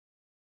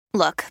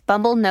Look,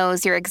 Bumble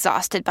knows you're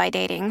exhausted by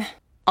dating.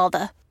 All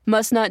the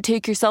must not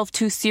take yourself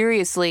too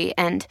seriously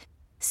and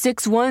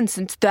 6'1"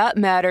 since that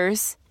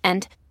matters.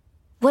 And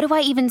what do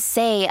I even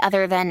say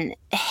other than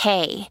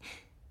hey?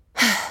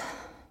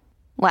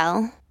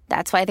 Well,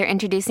 that's why they're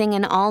introducing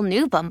an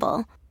all-new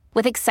Bumble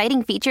with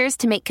exciting features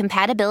to make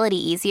compatibility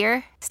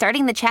easier,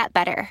 starting the chat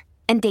better,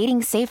 and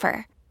dating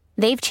safer.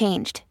 They've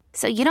changed,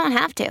 so you don't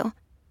have to.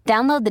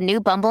 Download the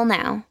new Bumble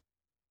now.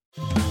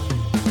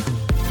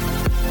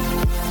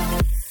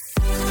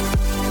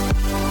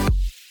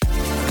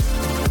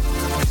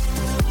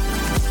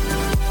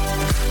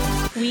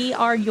 We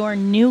are your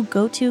new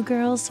go-to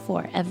girls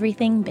for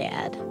everything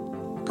bad.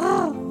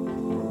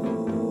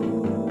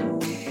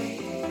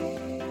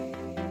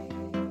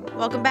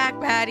 Welcome back,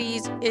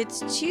 baddies.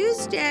 It's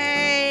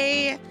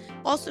Tuesday,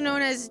 also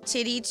known as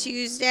Titty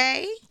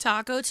Tuesday.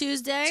 Taco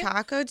Tuesday.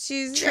 Taco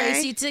Tuesday.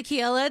 Tracy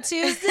Tequila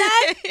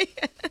Tuesday.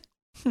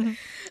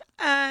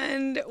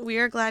 And we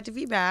are glad to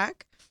be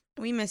back.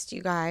 We missed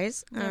you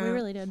guys. Yeah, we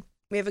really did.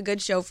 We have a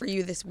good show for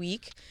you this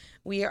week.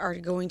 We are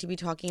going to be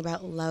talking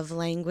about love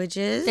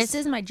languages. This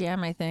is my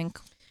jam, I think.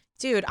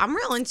 Dude, I'm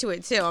real into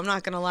it too. I'm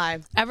not going to lie.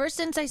 Ever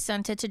since I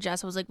sent it to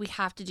Jess, I was like, we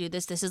have to do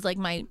this. This is like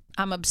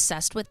I'm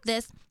obsessed with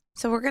this.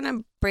 So we're going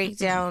to break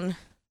down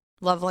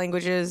love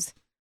languages,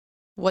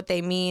 what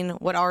they mean,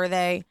 what are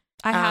they.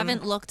 I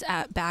haven't looked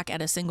back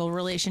at a single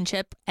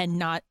relationship and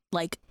not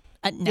like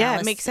analysis. Yeah,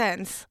 it makes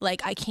sense.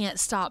 Like I can't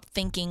stop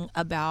thinking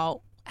about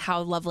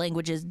how love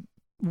languages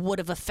would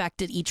have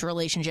affected each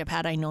relationship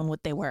had I known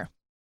what they were.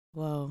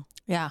 Whoa.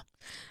 Yeah.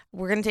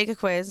 We're going to take a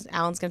quiz.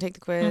 Alan's going to take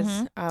the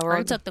quiz.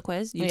 I took the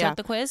quiz. You took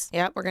the quiz?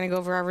 Yep. We're going to go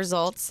over our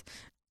results.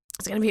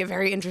 It's going to be a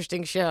very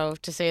interesting show,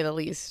 to say the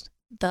least.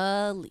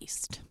 The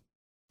least.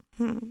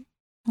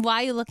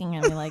 Why are you looking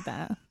at me like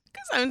that?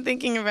 Because I'm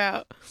thinking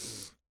about,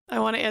 I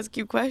want to ask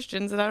you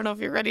questions, and I don't know if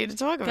you're ready to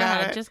talk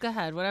about it. Just go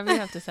ahead. Whatever you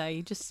have to say.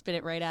 You just spit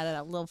it right out of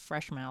that little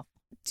fresh mouth.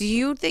 Do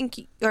you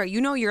think, or you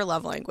know your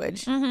love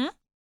language? Mm-hmm.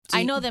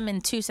 I know them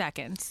in 2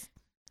 seconds.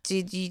 Do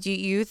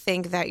you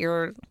think that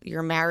your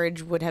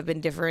marriage would have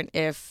been different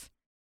if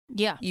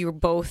you were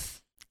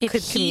both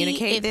could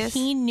communicate this? If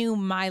he knew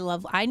my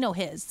love, I know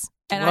his.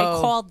 And Whoa.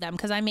 I called them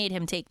because I made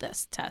him take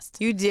this test.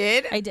 You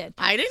did? I did.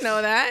 I didn't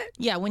know that.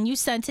 Yeah, when you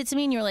sent it to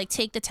me and you were like,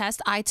 take the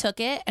test, I took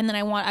it. And then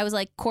I was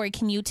like, Corey,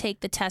 can you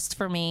take the test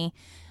for me?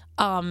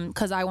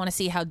 Because I want to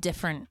see how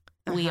different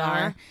we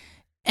are.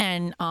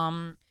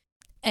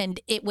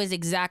 And it was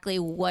exactly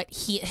what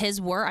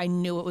his were. I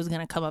knew it was going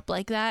to come up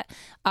like that.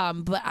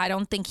 But I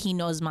don't think he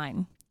knows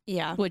mine.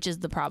 Yeah. Which is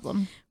the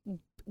problem.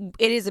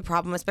 It is a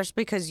problem, especially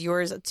because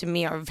yours, to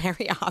me, are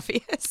very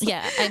obvious.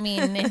 Yeah, I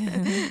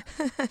mean,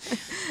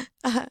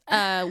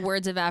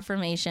 words of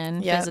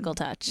affirmation, physical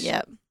touch.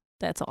 Yep.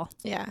 That's all.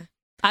 Yeah.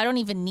 I don't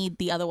even need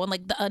the other one.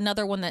 Like,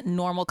 another one that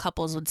normal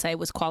couples would say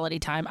was quality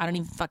time. I don't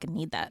even fucking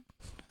need that.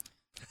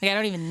 Like, I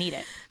don't even need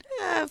it.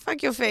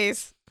 Fuck your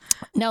face.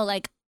 No,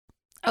 like,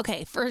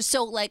 okay, I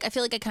feel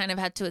like I kind of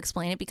had to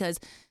explain it because,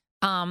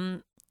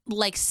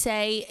 like,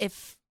 say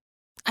if,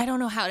 I don't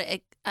know how to,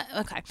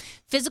 okay,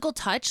 physical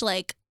touch,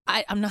 like,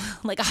 I'm not,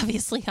 like,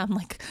 obviously I'm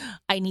like,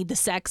 I need the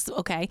sex,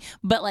 okay,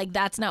 but like,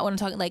 that's not what I'm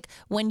talking, like,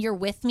 when you're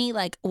with me,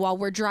 like, while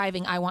we're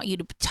driving, I want you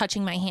to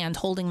touching my hand,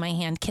 holding my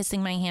hand,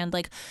 kissing my hand,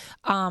 like,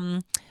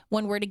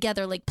 when we're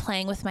together, like,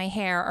 playing with my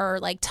hair, or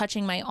like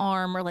touching my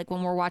arm, or like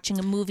when we're watching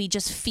a movie,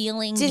 just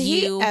feeling you. Did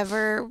he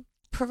ever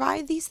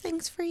provide these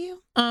things for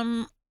you?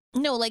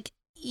 No, like,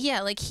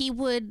 yeah, like he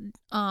would,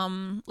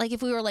 like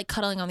if we were like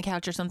cuddling on the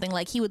couch or something,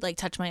 like he would like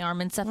touch my arm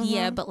and stuff. Mm-hmm.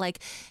 Yeah, but like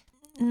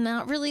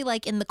not really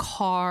like in the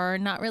car,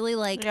 not really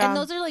like, and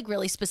those are like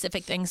really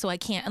specific things. So I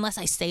can't, unless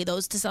I say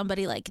those to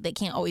somebody, like they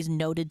can't always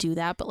know to do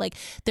that. But like,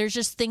 there's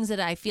just things that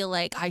I feel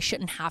like I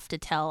shouldn't have to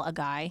tell a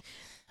guy.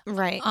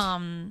 Right.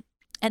 And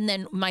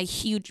then my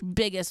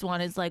biggest one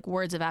is like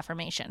words of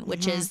affirmation,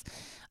 which is,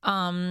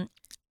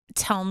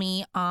 tell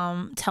me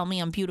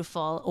I'm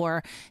beautiful,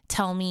 or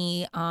tell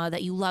me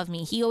that you love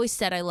me. He always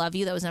said I love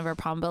you. That was never a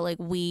problem. But like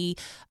we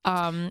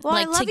well,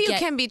 like, I love you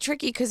can be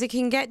tricky because it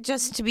can get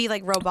just to be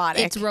like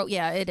robotic. It's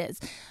yeah, it is.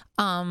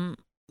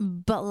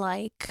 But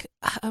like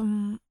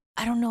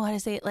I don't know how to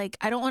say it. Like,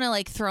 I don't want to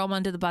like throw him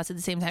under the bus at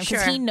the same time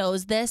because he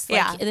knows this.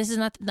 Like, this is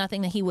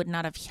nothing that he would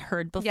not have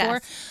heard before.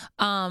 Yes.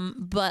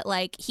 But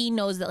like he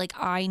knows that like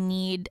I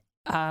need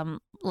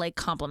like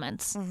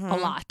compliments a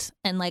lot,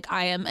 and like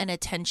I am an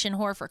attention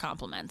whore for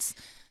compliments.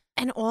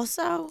 And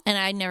also, and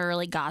I never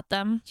really got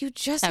them. You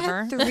just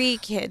had 3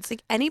 kids.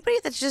 Like anybody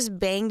that's just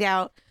banged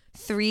out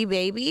 3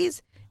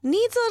 babies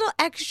needs a little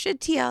extra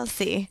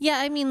TLC. Yeah,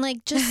 I mean,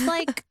 like just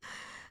like.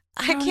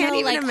 I can't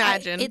even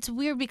imagine. It's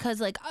weird because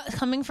like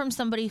coming from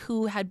somebody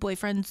who had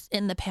boyfriends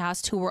in the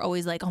past who were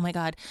always like, oh my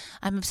God,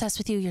 I'm obsessed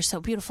with you. You're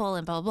so beautiful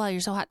and blah, blah, blah.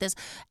 You're so hot. This.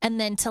 And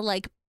then to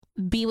like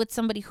be with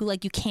somebody who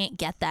like you can't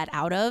get that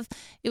out of,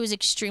 it was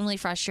extremely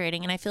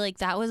frustrating. And I feel like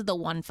that was the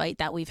one fight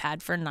that we've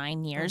had for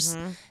 9 years.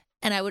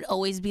 And I would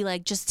always be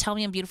like, just tell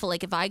me I'm beautiful.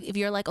 Like if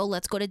you're like, oh,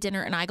 let's go to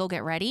dinner and I go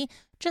get ready,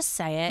 just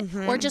say it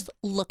or just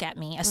look at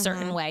me a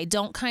certain way.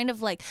 Don't kind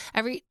of like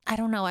I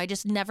don't know. I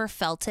just never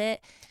felt it.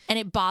 And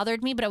it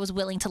bothered me, but I was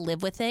willing to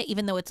live with it,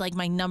 even though it's like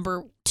my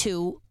number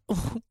 2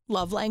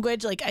 love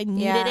language. Like I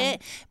needed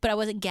it, but I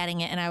wasn't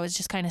getting it. And I was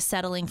just kind of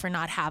settling for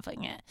not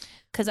having it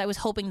because I was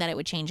hoping that it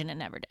would change and it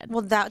never did.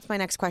 Well, that's my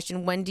next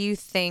question. When do you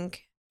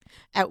think,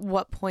 at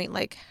what point,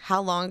 like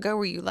how long ago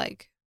were you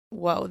like,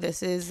 whoa,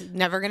 this is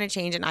never going to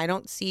change and I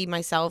don't see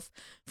myself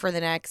for the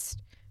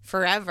next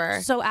forever?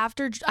 So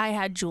after I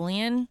had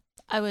Julian,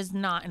 I was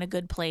not in a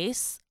good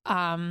place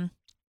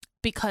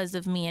because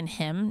of me and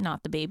him,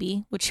 not the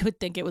baby, which you would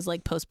think it was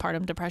like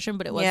postpartum depression,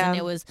 but it wasn't.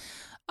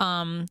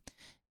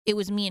 It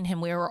was me and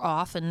him. We were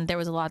off and there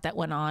was a lot that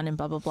went on and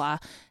blah, blah, blah.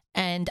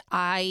 And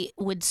I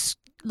would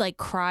like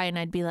cry and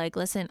I'd be like,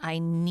 listen, I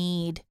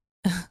need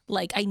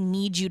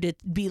you to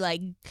be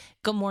like,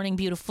 good morning,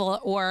 beautiful,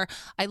 or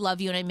I love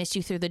you and I miss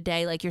you through the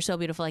day. Like, you're so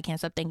beautiful. I can't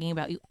stop thinking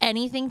about you.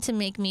 Anything to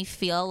make me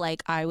feel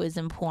like I was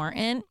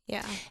important.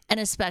 Yeah. And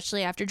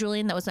especially after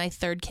Julian, that was my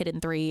 3rd kid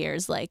in 3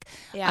 years. Like,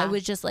 I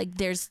was just like,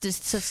 there's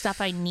just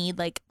stuff I need.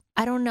 Like,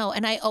 I don't know.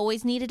 And I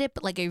always needed it,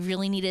 but like I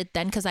really needed it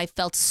then because I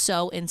felt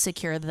so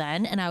insecure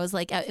then. And I was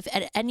like, if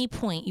at any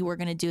point you were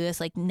going to do this,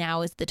 like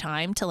now is the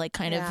time to like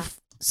kind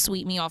of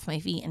sweep me off my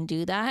feet and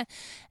do that.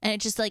 And it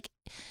just like,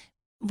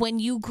 when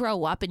you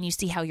grow up and you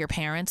see how your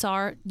parents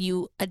are,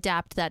 you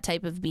adapt that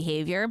type of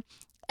behavior.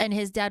 And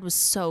his dad was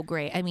so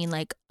great. I mean,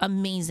 like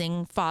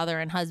amazing father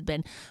and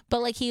husband,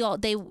 but like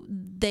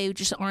they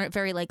just aren't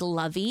very like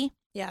lovey.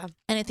 Yeah.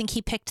 And I think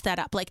he picked that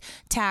up. Like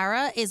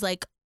Tara is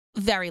like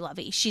very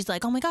lovey. She's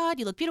like, oh my God,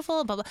 you look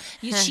beautiful, blah, blah.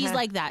 She's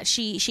like that.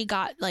 She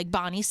got like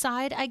Bonnie's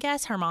side, I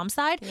guess, her mom's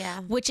side,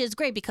 which is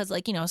great because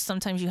like, you know,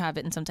 sometimes you have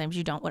it and sometimes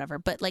you don't, whatever.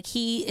 But like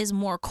he is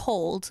more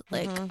cold.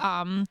 Like,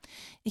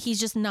 he's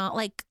just not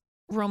like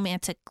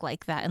romantic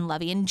like that and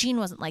lovey, and Gene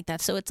wasn't like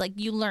that, so it's like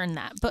you learn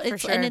that, but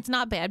it's and it's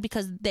not bad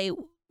because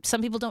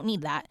some people don't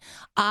need that.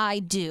 I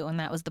do, and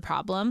that was the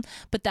problem,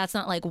 but that's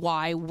not like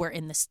why we're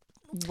in this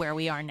where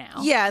we are now.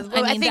 Yeah,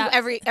 I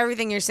think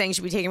everything you're saying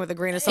should be taken with a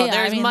grain of salt.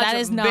 Yeah, There's much that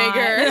is bigger.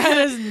 That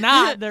is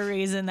not the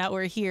reason that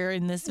we're here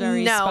in this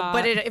very spot.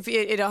 But it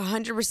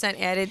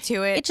 100% added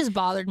to it. It just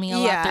bothered me a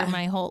lot through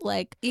my whole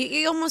like.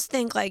 You almost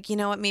think like, you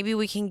know what, maybe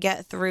we can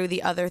get through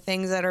the other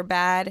things that are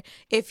bad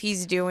if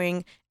he's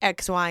doing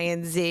X, Y,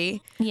 and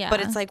Z. Yeah.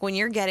 But it's like when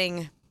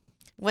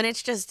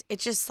it's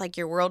just like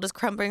your world is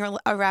crumbling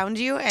around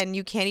you and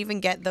you can't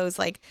even get those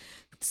like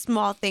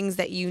small things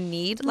that you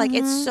need. Like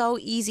it's so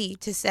easy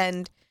to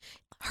send.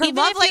 Her even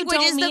love language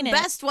is the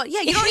best one.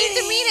 Yeah, you don't need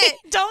to mean it.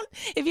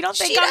 If you don't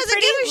think she I'm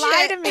pretty,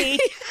 lie to me.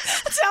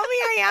 Tell me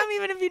I am,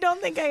 even if you don't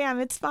think I am.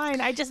 It's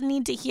fine. I just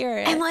need to hear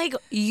it. And like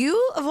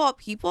you, of all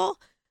people,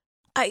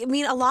 I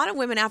mean, a lot of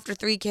women after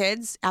 3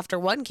 kids, after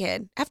 1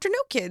 kid, after no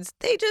kids,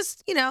 they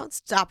just, you know,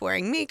 stop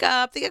wearing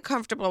makeup, they get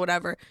comfortable,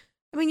 whatever.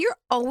 I mean, you're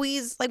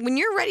always like when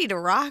you're ready to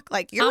rock,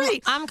 like you're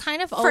ready. I'm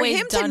kind of always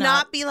for him to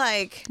not be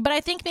like. But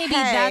I think maybe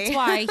that's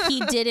why he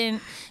didn't.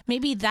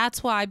 Maybe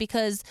that's why,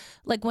 because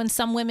like when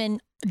some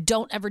women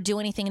don't ever do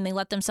anything and they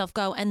let themselves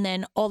go, and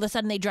then all of a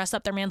sudden they dress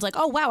up, their man's like,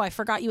 oh wow, I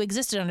forgot you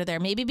existed under there.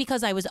 Maybe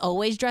because I was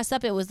always dressed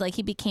up, it was like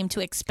he became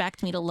to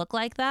expect me to look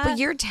like that. But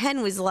your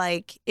 10 was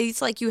like,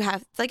 it's like you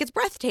have, like it's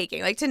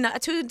breathtaking. Like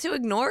to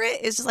ignore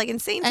it is just like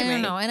insane to me. I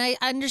don't know, and I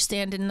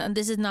understand, and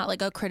this is not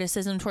like a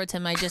criticism towards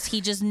him.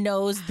 He just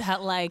knows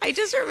that like. I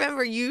just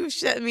remember you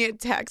sent me a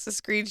text, a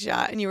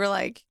screenshot, and you were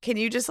like, can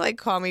you just like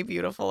call me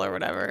beautiful or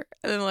whatever?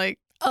 And then like.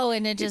 Oh,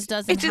 and it just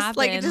doesn't happen.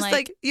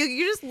 Like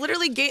you just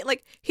literally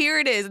like here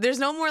it is. There's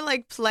no more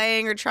like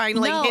playing or trying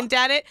to like hint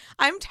at it.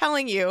 I'm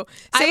telling you,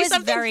 say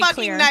something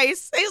fucking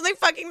nice. Say something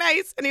fucking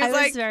nice, and he was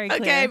like,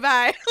 okay,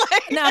 bye.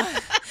 No,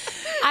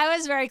 I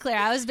was very clear.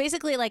 I was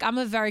basically like, I'm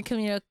a very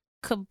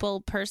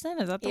communicable person.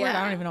 Is that the word?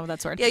 I don't even know if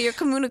that's the word. Yeah, you're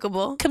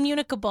communicable.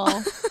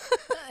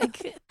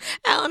 Like,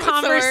 Alan,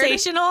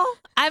 conversational.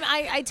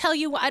 I tell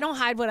you, I don't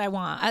hide what I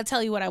want. I'll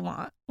tell you what I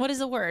want. What is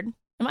the word?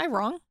 Am I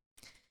wrong?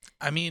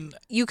 I mean,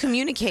 you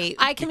communicate.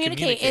 I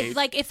communicate.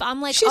 If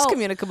I'm like, she's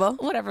communicable,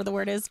 whatever the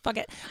word is, fuck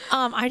it.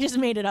 I just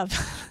made it up,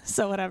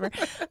 so whatever.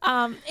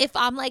 If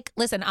I'm like,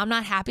 listen, I'm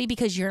not happy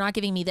because you're not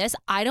giving me this,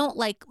 I don't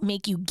like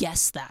make you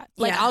guess that.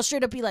 Like I'll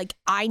straight up be like,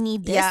 I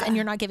need this, and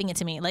you're not giving it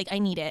to me. Like I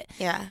need it.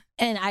 Yeah.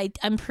 And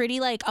I'm pretty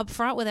like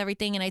upfront with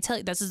everything, and I tell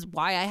you this is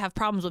why I have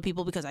problems with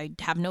people, because I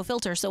have no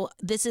filter. So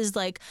this is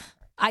like.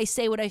 I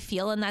say what I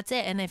feel and that's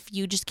it. And if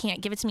you just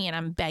can't give it to me and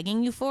I'm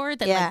begging you for it,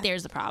 then like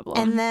there's a problem.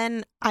 And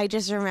then I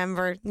just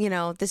remember, you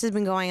know, this has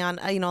been going on.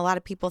 You know, a lot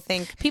of people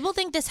think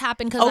this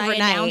happened because I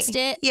announced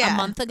it a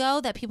month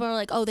ago, that people are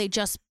like, oh, they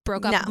just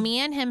broke up. Me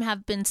and him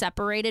have been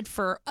separated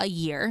for a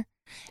year.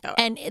 Oh.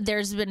 And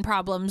there's been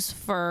problems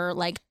for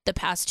like the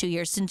past 2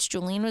 years since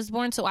Julian was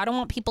born. So I don't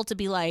want people to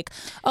be like,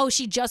 oh,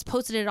 she just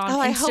posted it on Instagram.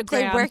 I hope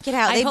they work it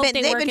out.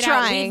 They've been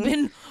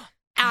trying.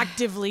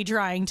 actively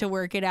trying to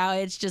work it out.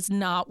 It's just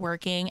not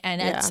working. And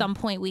Yeah. at some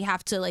point we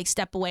have to like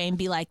step away and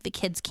be like, the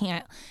kids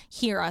can't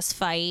hear us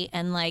fight,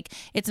 and like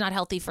it's not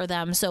healthy for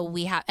them. So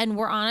we have, and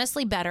we're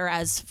honestly better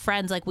as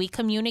friends. Like we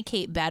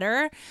communicate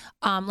better.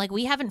 Like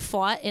we haven't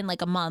fought in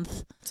like a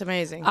month. It's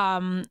amazing.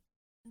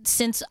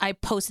 Since I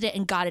posted it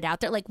and got it out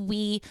there. Like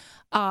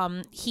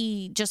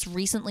he just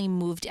recently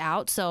moved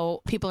out,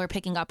 so people are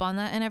picking up on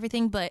that and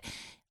everything. But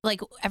like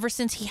ever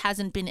since he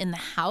hasn't been in the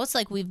house,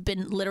 like we've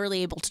been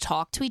literally able to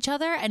talk to each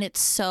other, and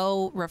it's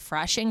so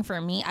refreshing for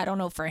me. I don't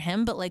know for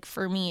him, but like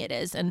for me it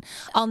is. And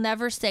I'll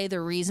never say the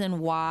reason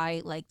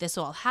why like this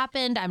all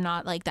happened. I'm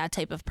not like that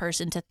type of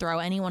person to throw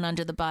anyone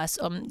under the bus.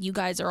 You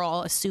guys are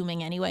all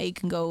assuming anyway. You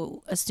can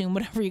go assume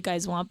whatever you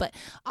guys want, but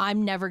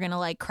I'm never gonna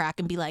like crack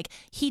and be like,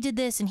 he did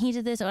this and he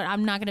did this.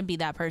 I'm not gonna be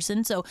that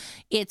person. So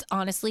it's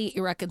honestly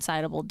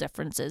irreconcilable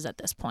differences at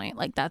this point.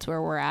 Like that's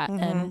where we're at.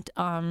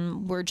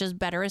 And we're just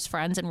better as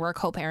friends, and we're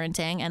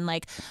co-parenting, and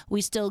like we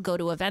still go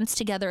to events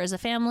together as a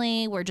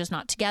family. We're just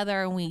not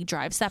together, and we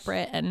drive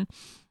separate. And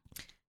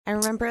I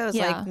remember it was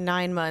Yeah. like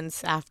 9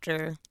 months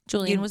after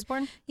Julian was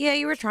born. Yeah,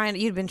 you'd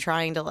been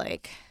trying to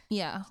like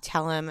Yeah,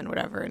 tell him and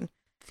whatever, and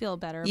feel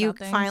better. you about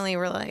things. finally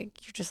were like,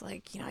 you're just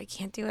like, I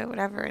can't do it,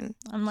 whatever. And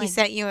I'm he like,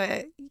 sent you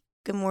a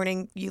good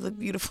morning, you look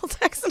beautiful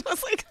text, and I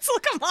was like, so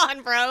come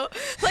on, bro.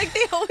 Like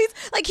they always,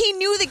 like he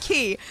knew the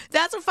key.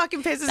 That's what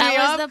fucking pisses me that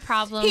off. was the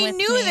problem. He with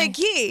knew me. the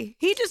key.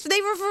 They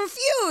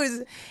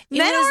refused. It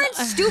Men was- aren't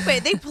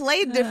stupid. They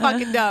played the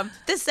fucking dumb.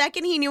 The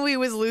second he knew he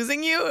was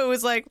losing you, it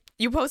was like,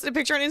 you posted a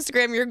picture on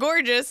Instagram, you're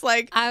gorgeous.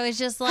 Like, I was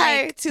just like,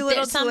 hey, too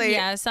little, too late.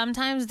 Yeah,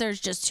 sometimes there's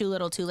just too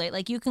little, too late.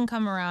 Like you can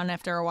come around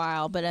after a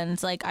while, but then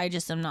it's like I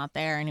just am not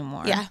there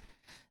anymore. Yeah.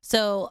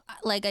 So,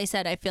 like I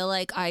said, I feel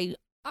like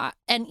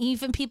and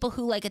even people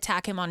who like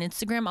attack him on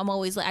Instagram, I'm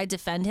always like, I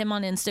defend him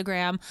on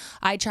Instagram.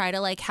 I try to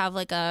like have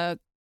like a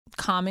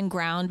common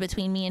ground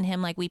between me and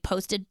him. Like we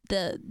posted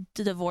the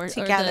divorce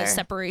or Together. the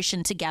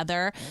separation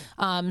together,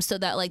 so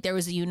that like there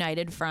was a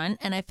united front.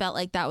 And I felt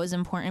like that was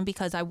important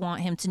because I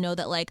want him to know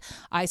that like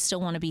I still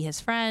want to be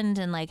his friend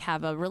and like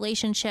have a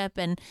relationship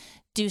and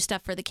do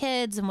stuff for the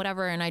kids and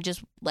whatever. And I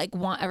just like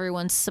want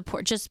everyone's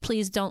support. Just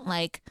please don't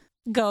like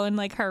go and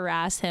like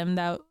harass him,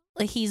 that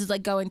like he's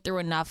like going through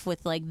enough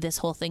with like this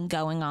whole thing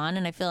going on.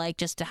 And I feel like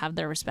just to have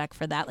the respect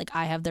for that, like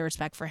I have the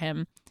respect for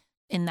him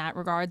in that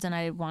regards, and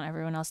I want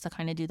everyone else to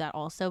kind of do that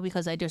also,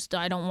 because I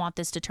don't want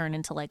this to turn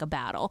into like a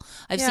battle.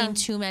 I've Yeah. seen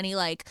too many,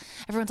 like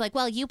everyone's like,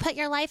 well, you put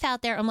your life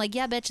out there. I'm like,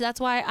 yeah, bitch, that's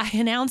why I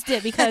announced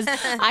it, because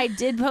I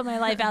did put my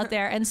life out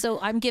there. And so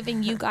I'm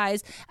giving you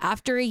guys,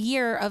 after a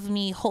year of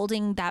me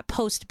holding that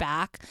post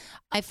back,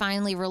 I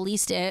finally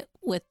released it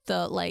with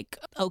the like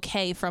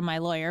okay from my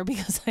lawyer,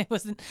 because I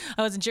wasn't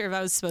sure if I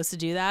was supposed to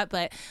do that,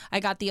 but I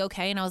got the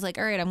okay, and I was like,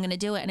 all right, I'm gonna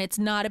do it. And it's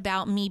not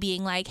about me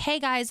being like, hey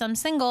guys, I'm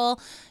single.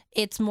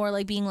 It's more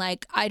like being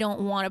like, I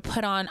don't want to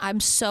put on, I'm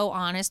so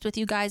honest with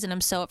you guys, and I'm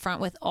so upfront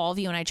with all of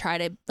you, and I try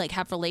to like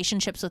have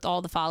relationships with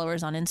all the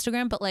followers on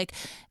Instagram, but like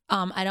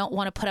I don't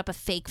want to put up a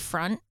fake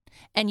front.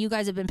 And you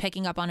guys have been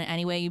picking up on it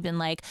anyway. You've been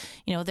like,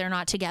 they're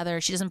not together.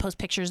 She doesn't post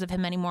pictures of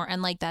him anymore.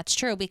 And like, that's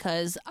true,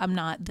 because I'm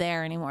not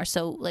there anymore.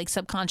 So like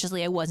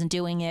subconsciously I wasn't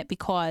doing it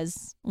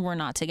because we're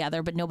not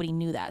together, but nobody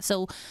knew that.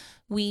 So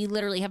we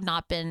literally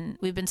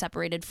we've been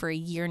separated for a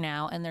year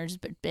now. And there's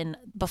been,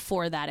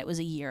 before that, it was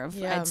a year of,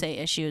 Yeah. I'd say,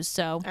 issues.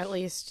 So, At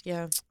least,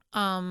 yeah.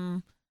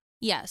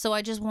 yeah. So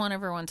I just want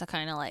everyone to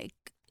kind of like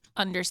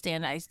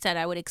understand. I said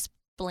I would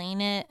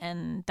explain it,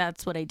 and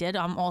that's what I did.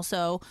 I'm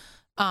also,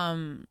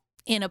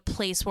 in a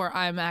place where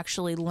I'm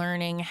actually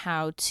learning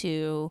how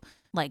to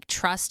like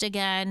trust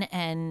again,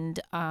 and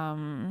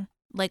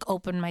like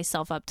open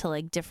myself up to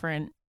like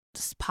different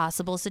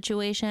possible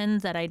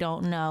situations that I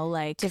don't know,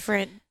 like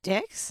Different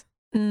dicks?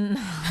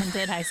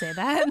 did I say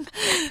that?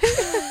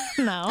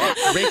 No.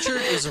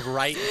 Richard is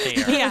right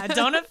there. Yeah,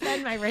 don't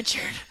offend my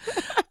Richard.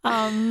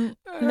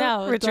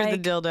 No, Richard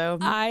like, the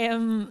dildo. I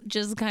am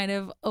just kind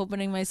of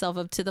opening myself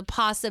up to the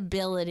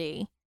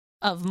possibility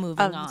of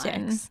moving Of on.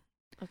 dicks.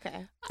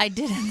 Okay. I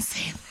didn't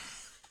say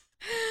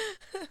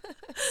that.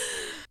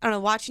 I don't know.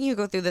 Watching you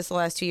go through this the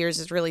last 2 years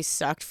has really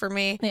sucked for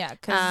me. Yeah,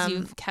 because Um,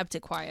 you've kept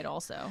it quiet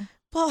also.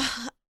 Well,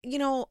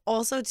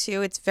 also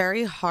too, it's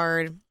very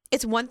hard.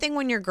 It's one thing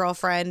when your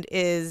girlfriend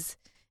is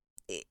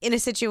in a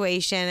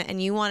situation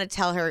and you want to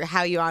tell her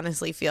how you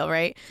honestly feel,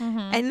 right? Mm-hmm.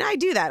 And I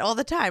do that all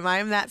the time. I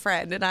am that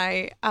friend, and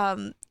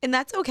and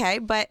that's okay.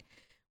 But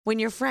when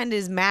your friend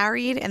is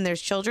married and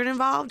there's children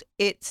involved,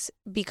 it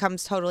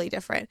becomes totally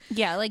different.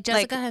 Yeah, like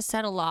Jessica has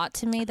said a lot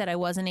to me that I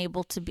wasn't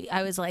able to be.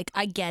 I was like,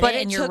 I get But it,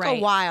 it and you're took right.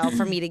 a while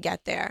for me to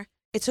get there.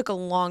 It took a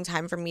long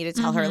time for me to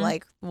tell her Mhm.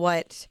 like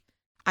what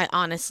I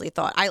honestly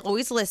thought. I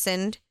always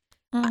listened.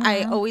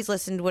 I Mhm. always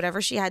listened to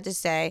whatever she had to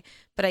say,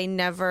 but I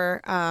never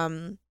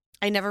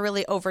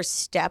really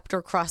overstepped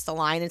or crossed the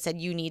line and said,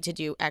 you need to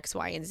do X,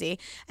 Y, and Z.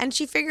 And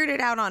she figured it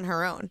out on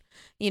her own.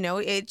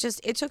 It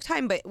took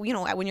time, but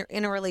when you're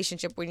in a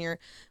relationship, when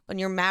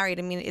you're married,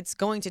 I mean, it's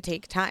going to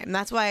take time.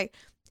 That's why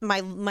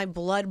my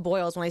blood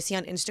boils when I see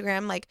on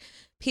Instagram, like,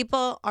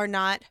 people are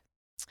not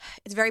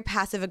it's very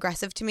passive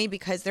aggressive to me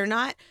because they're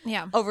not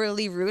Yeah.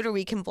 overly rude or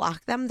we can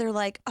block them. They're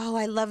like, oh,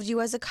 I loved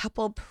you as a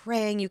couple,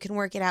 praying you can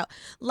work it out.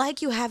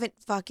 Like you haven't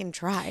fucking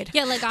tried.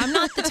 Yeah, like I'm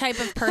not the type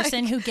of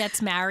person who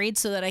gets married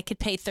so that I could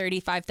pay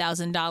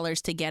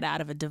 $35,000 to get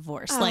out of a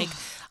divorce. Like,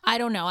 I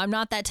don't know. I'm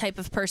not that type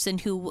of person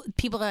who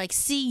people are like,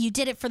 see, you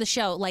did it for the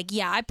show. Like,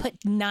 yeah, I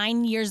put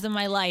 9 years of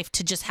my life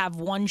to just have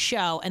one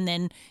show and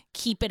then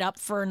keep it up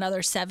for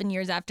another 7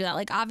 years after that.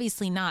 Like,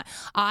 obviously not.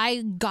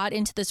 I got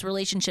into this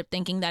relationship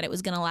thinking that it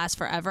was going to last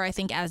forever. I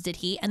think as did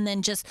he. And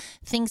then just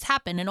things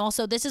happen. And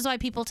also, this is why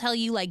people tell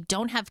you, like,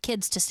 don't have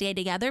kids to stay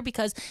together,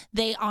 because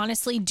they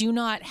honestly do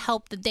not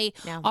help. That they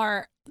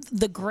are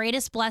the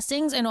greatest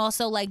blessings and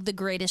also like the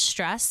greatest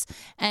stress.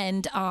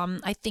 And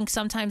I think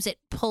sometimes it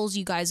pulls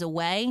you guys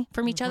away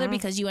from each other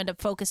because you end up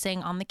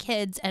focusing on the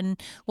kids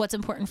and what's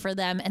important for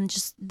them. And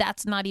just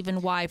that's not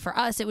even why for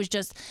us. It was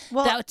just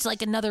that's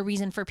like another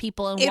reason for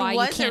people and why you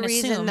can't assume. It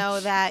was a reason though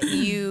that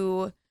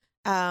you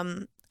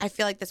I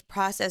feel like this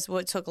process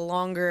took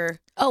longer.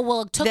 Oh,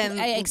 well,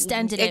 I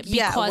extended it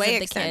because of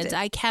the extended. kids.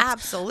 I kept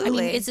Absolutely. I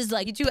mean, this is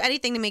like you do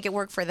anything to make it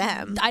work for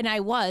them. And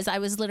I was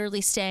literally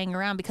staying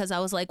around because I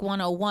was like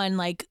 101,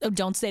 like, oh,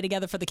 don't stay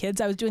together for the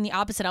kids. I was doing the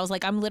opposite. I was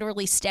like, I'm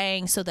literally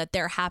staying so that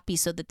they're happy,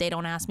 so that they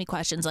don't ask me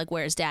questions like,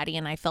 where's daddy?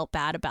 And I felt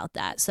bad about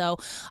that. So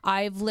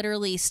I've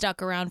literally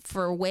stuck around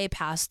for way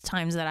past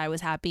times that I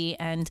was happy.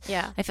 And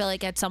I feel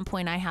like at some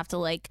point I have to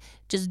like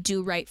just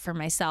do right for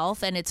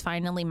myself. And it's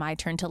finally my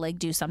turn to like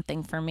do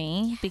something for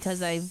me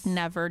because I've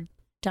never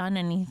done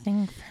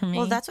anything for me.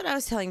 Well, that's what I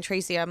was telling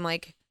Tracy. I'm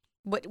like,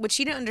 what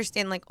she didn't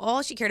understand, like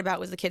all she cared about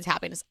was the kids'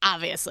 happiness.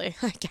 Obviously,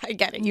 I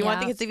get it. You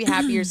want the kids to be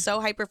happy. You're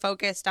so hyper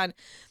focused on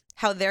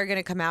how they're going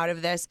to come out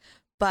of this.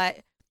 But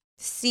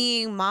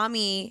seeing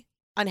mommy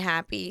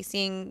unhappy,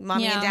 seeing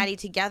mommy and daddy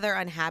together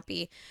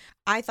unhappy,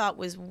 I thought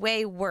was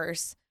way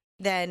worse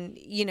than,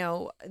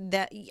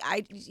 the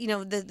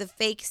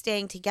fake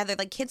staying together.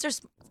 Like kids are,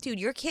 dude,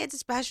 your kids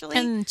especially.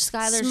 And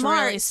Skylar's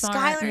smart. really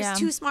smart. Skylar's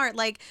too smart.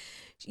 Like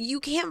you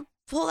can't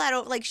pull that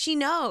over. Like she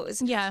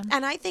knows. Yeah.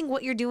 And I think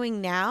what you're doing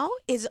now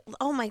is,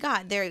 oh my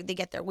God, they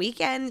get their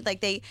weekend.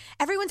 Like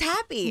everyone's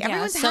happy. Yeah,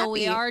 Everyone's so happy.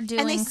 we are doing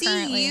and they see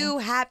currently. you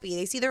happy.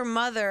 They see their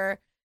mother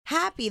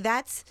happy.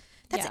 That's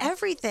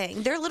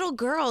everything. They're little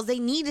girls. They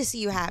need to see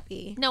you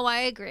happy. No, I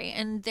agree.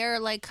 And they're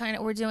like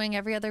we're doing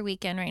every other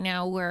weekend right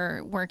now.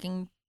 We're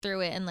working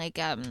through it and like,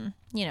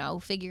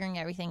 figuring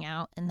everything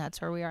out. And that's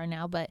where we are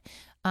now. But,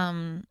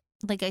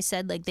 like I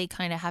said, like they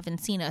kind of haven't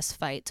seen us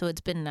fight. So it's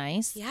been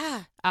nice.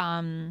 Yeah.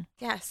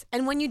 Yes.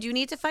 And when you do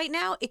need to fight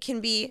now, it can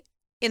be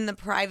in the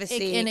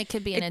privacy. And it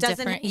could be in a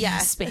different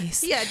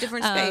space. Yeah,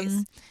 different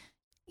space.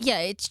 Yeah,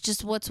 it's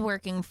just what's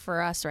working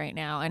for us right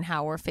now and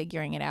how we're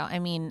figuring it out. I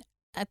mean,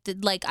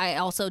 I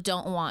also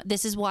don't want,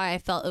 this is why I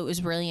felt it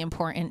was really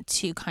important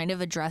to kind of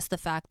address the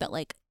fact that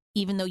like,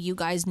 even though you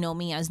guys know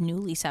me as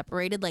newly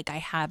separated, like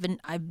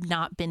I've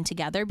not been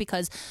together,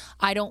 because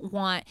I don't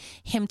want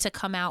him to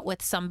come out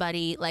with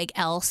somebody like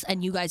else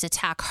and you guys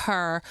attack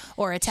her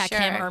or attack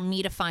him, or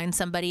me to find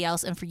somebody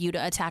else and for you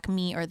to attack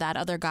me or that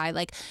other guy.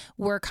 Like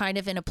we're kind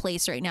of in a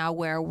place right now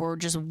where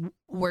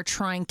we're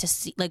trying to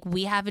see, like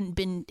we haven't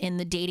been in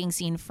the dating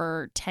scene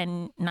for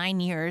 9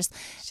 years.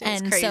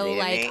 And so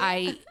like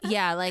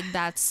like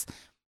that's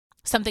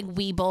something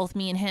me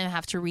and him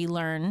have to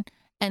relearn.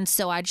 And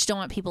so I just don't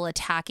want people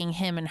attacking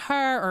him and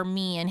her or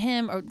me and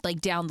him or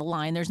like down the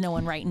line. There's no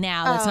one right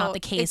now. That's not the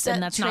case.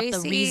 And that's not the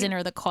reason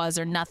or the cause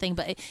or nothing.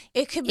 But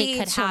it could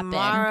be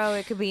tomorrow. Happen.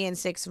 It could be in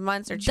 6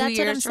 months or 2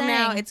 years from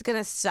now. It's going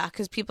to suck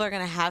because people are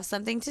going to have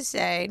something to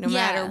say no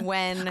matter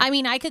when. I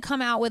mean, I could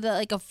come out with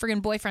a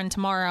friggin' boyfriend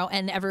tomorrow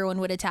and everyone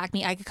would attack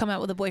me. I could come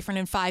out with a boyfriend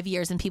in 5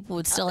 years and people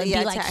would still be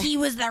like, he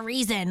was the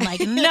reason.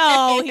 Like,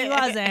 no, he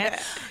wasn't.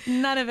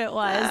 None of it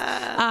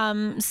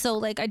was. So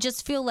like, I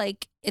just feel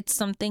like it's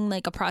something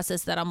like a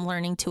process that I'm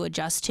learning to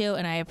adjust to,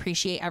 and I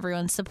appreciate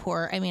everyone's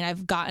support. I mean,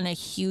 I've gotten a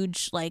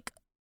huge like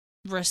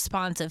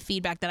responsive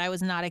feedback that I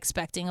was not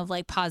expecting of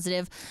like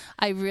positive.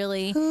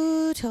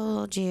 Who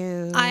told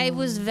you? I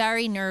was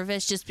very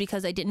nervous just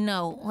because I didn't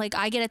know. Like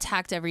I get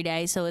attacked every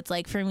day, so it's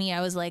like for me, I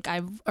was like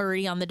I'm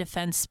already on the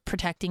defense,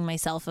 protecting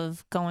myself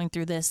of going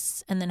through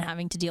this and then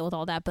having to deal with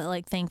all that. But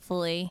like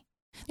thankfully.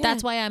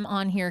 That's why I'm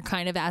on here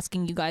kind of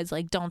asking you guys,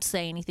 like, don't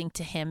say anything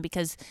to him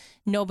because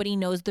nobody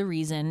knows the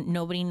reason.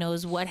 Nobody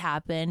knows what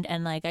happened.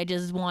 And, like, I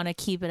just want to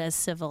keep it as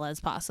civil as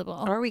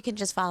possible. Or we can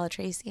just follow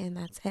Tracy and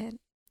that's it.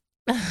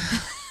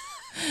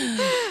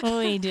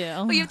 We do.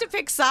 Well, you have to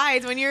pick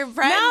sides when your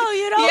friend. No,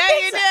 you don't.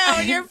 Yeah, you do.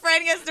 When your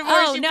friend gets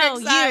divorced, you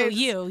pick sides.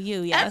 You,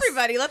 yes.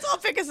 Everybody, let's all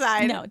pick a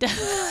side. No,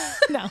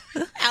 no.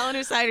 Alan,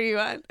 whose side are you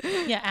on?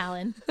 Yeah,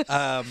 Alan.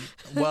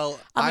 Well,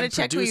 I'm gonna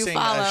check who you producing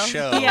follow. a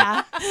show.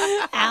 Yeah,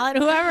 Alan.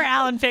 Whoever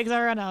Alan picks,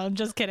 I don't know. I'm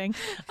just kidding.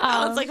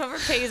 Alan's like, whoever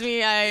pays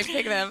me, I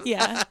pick them.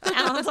 Yeah.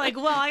 Alan's like,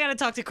 well, I got to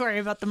talk to Corey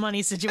about the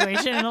money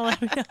situation. And I'll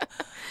let me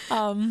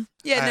know.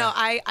 Yeah, no,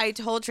 I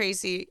told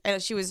Tracy,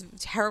 she was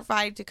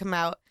terrified to come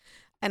out.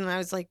 And I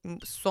was like,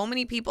 so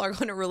many people are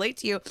going to relate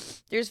to you.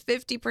 There's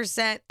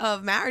 50%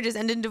 of marriages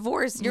end in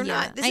divorce. You're Yeah.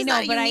 not. This I is know,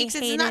 not but I unique.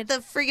 This is not the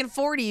freaking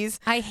 40s.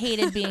 I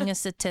hated being a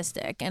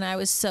statistic, and I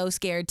was so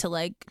scared to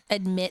like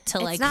admit to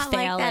like It's not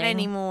failing. like that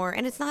anymore,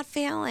 and it's not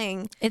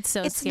failing. It's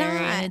so It's scary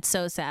not. and it's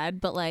so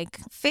sad, but like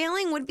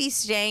Failing would be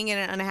staying in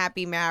an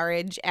unhappy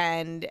marriage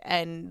and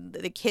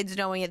the kids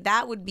knowing it.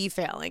 That would be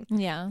failing.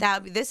 yeah.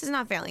 This is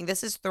not failing.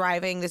 This is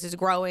thriving. This is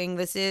growing.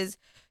 This is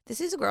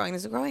growing.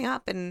 This is growing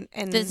up, and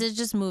This is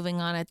just moving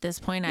on at this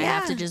point. I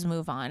have to Yeah. just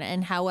move on.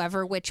 And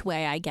however which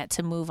way I get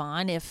to move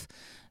on, if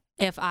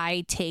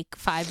I take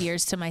 5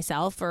 years to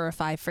myself or if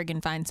I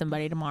friggin' find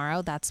somebody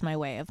tomorrow, that's my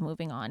way of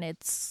moving on.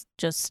 It's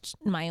just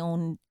my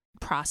own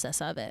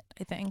process of it,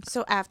 I think.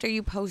 So after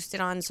you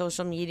posted on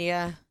social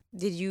media,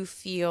 did you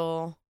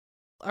feel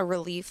a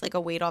relief, like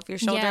a weight off your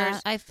shoulders? Yeah,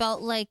 I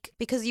felt like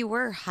Because you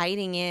were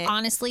hiding it.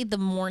 honestly, the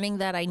morning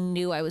that I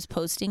knew I was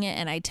posting it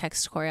and I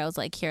texted Corey, I was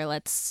like, here,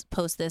 let's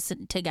post this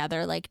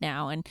together like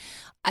now. And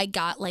I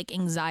got like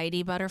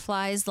anxiety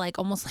butterflies, like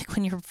almost like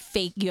when you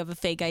have a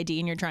fake ID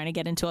and you're trying to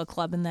get into a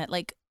club and that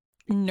like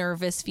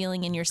nervous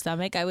feeling in your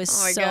stomach. I was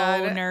Oh my so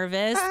God.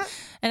 nervous.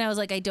 And I was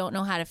like, I don't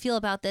know how to feel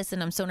about this.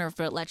 And I'm so nervous,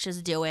 but let's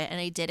just do it. And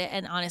I did it.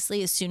 And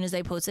honestly, as soon as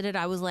I posted it,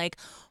 I was like,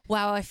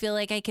 wow, I feel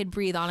like I could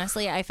breathe.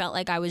 Honestly, I felt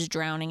like I was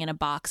drowning in a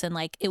box and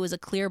like it was a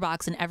clear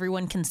box and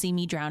everyone can see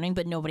me drowning,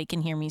 but nobody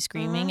can hear me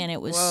screaming. And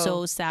it was Whoa.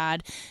 so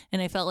sad.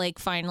 And I felt like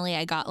finally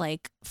I got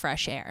like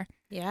fresh air.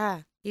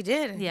 Yeah, you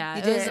did. Yeah,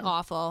 you it was did.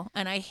 awful.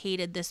 And I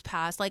hated this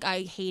past. Like,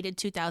 I hated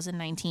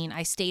 2019.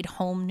 I stayed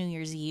home New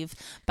Year's Eve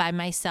by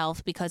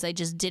myself because I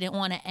just didn't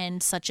want to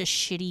end such a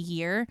shitty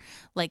year,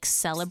 like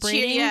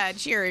celebrating.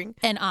 Cheering.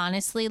 And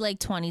honestly, like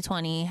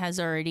 2020 has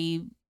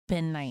already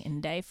been night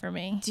and day for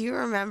me. Do you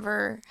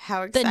remember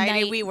how The excited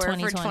night we were for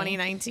 2020.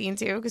 2019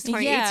 too? Because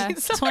Yeah, 2018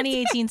 sucked.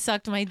 2018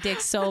 sucked my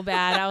dick so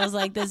bad. I was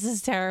like, this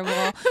is terrible.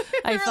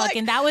 I were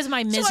fucking, like, that was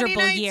my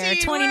miserable year.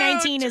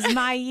 2019, 2019 is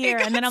my year.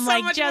 got And then I'm so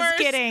like, much just worse.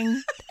 kidding.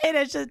 And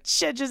it's just,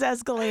 shit just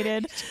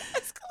escalated.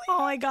 Oh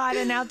my God.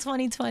 And now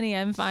 2020,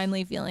 I'm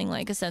finally feeling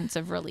like a sense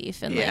of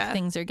relief and Yeah. like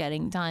things are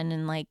getting done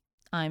and like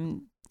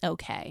I'm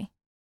okay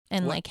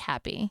and What- like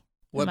happy.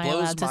 What Am I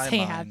blows allowed to my say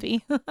mind-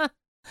 happy?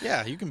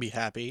 Yeah, you can be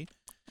happy.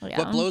 Yeah.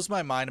 What blows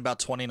my mind about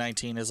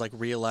 2019 is like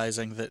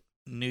realizing that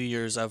New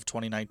Year's of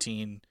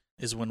 2019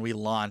 is when we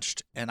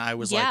launched, and I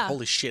was like, Yeah.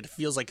 holy shit, it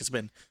feels like it's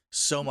been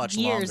so much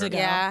years longer. ago.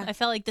 Yeah. I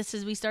felt like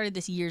we started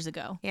this years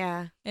ago.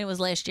 Yeah. And it was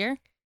last year?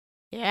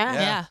 Yeah.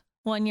 Yeah.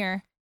 1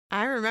 year.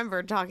 I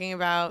remember talking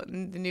about the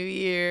new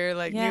year,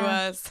 like Yeah. new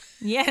us.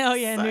 Yeah, oh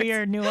yeah, New Sucks.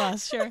 Year, new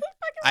us, sure.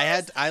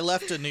 I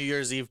left a New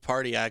Year's Eve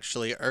party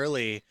actually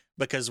early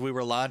because we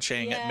were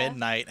launching at Yeah.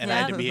 midnight, and I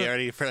had to be Yeah.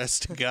 ready for us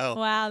to go.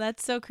 Wow,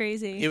 that's so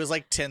crazy. It was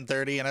like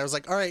 10:30, and I was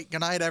like, all right, good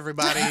night,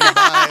 everybody.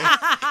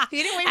 Bye.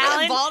 You didn't wait for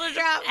Alan- the ball to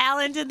drop.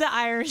 Alan did the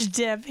Irish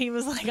dip. He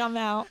was like, I'm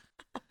out.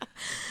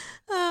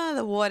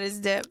 The what is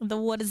dip. The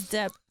what is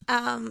dip?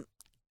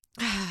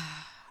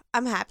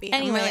 I'm happy.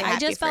 Anyway, I'm really I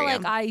happy just for felt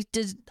you. like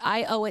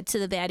I owe it to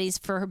the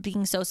baddies for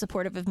being so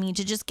supportive of me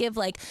to just give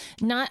like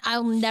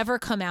I'll never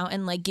come out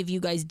and like give you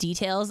guys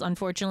details,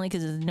 unfortunately,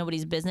 because it's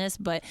nobody's business,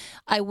 but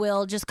I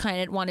will just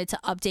kind of wanted to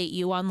update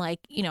you on like,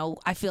 you know,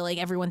 I feel like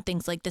everyone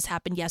thinks like this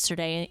happened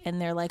yesterday and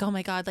they're like, oh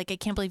my God, like I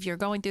can't believe you're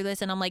going through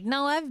this. And I'm like,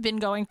 no, I've been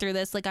going through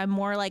this. Like I'm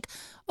more like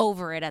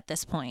over it at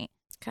this point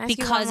Can I ask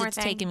you one because more it's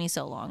thing? taken me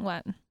so long.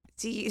 What?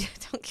 Do you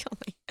don't kill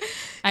me?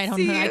 I don't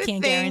Do know. I you can't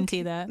think-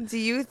 guarantee that. Do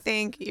you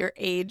think your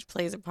age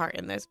plays a part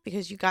in this?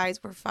 Because you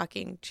guys were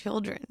fucking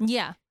children.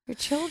 Yeah. You're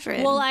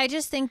children. Well, I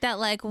just think that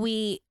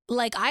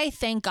I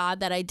thank God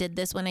that I did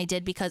this when I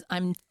did because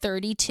I'm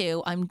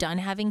 32. I'm done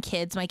having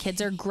kids. My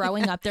kids are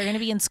growing up. They're going to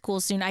be in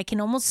school soon. I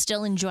can almost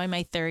still enjoy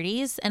my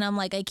 30s. And I'm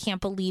like, I can't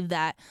believe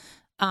that.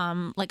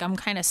 Like I'm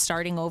kind of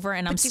starting over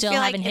and I'm But you still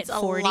feel haven't like hit it's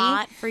 40. a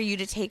lot for you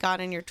to take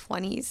on in your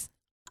 20s.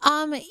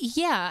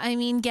 Yeah, I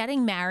mean,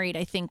 getting married,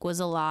 I think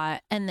was a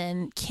lot. And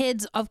then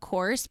kids, of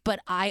course, but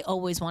I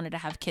always wanted to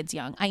have kids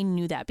young. I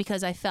knew that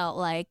because I felt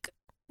like,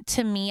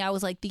 to me, I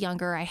was like, the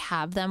younger I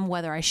have them,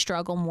 whether I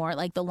struggle more,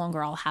 like the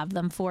longer I'll have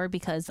them for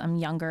because I'm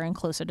younger and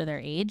closer to their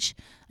age.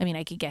 I mean,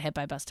 I could get hit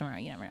by a bus tomorrow,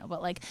 you never know.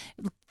 But like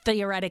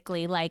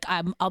theoretically, like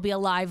I'll be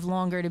alive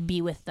longer to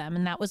be with them.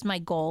 And that was my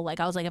goal. Like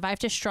I was like, if I have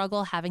to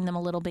struggle having them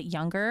a little bit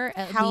younger,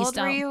 at How least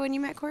old were you when you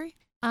met Corey?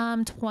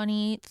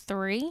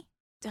 23.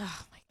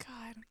 Oh my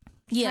god.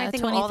 Yeah, I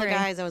think 23. of all the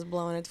guys I was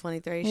blowing at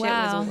 23.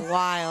 Wow. Shit was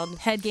wild.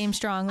 Head game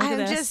strong. Look I'm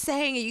at this. just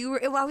saying,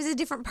 I was a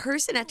different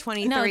person at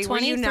 23. No, Were you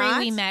 23 not?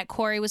 we met.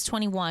 Corey was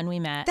 21 we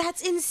met.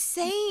 That's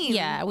insane.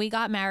 Yeah, we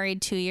got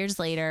married 2 years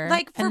later.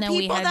 Like for and then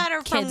we people had that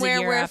are from kids a where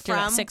year we're after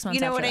that, from, 6 months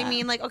you know after what I that.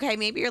 mean? Like, okay,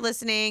 maybe you're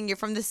listening. You're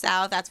from the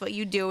South. That's what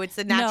you do. It's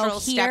the natural no,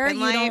 step here in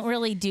you life. don't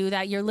really do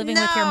that. You're living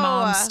with your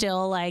mom No.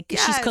 still. Like she's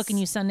Yes. cooking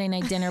you Sunday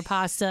night dinner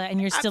pasta, and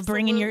you're still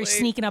bringing your Absolutely.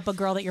 sneaking up a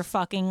girl that you're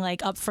fucking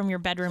like up from your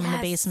bedroom in the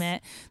Yes.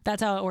 basement.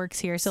 That's how it works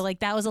here. So like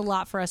that was a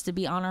lot for us to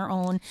be on our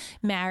own,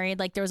 married.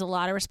 Like there was a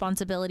lot of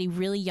responsibility,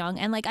 really young.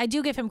 And like I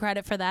do give him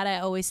credit for that. I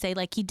always say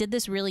like he did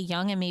this really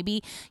young, and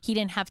maybe he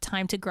didn't have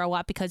time to grow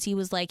up because he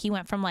was like, he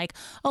went from like,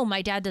 oh,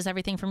 my dad does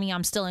everything for me,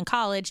 I'm still in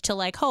college, to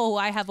like, oh,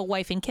 I have a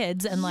wife and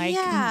kids. And like,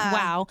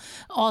 wow.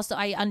 Also,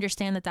 I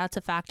understand that that's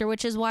a factor,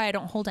 which is why I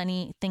don't hold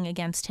anything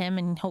against him,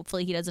 and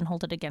hopefully he doesn't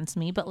hold it against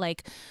me. But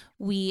like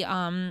we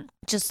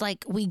just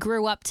like we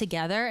grew up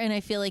together, and I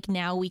feel like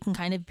now we can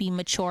kind of be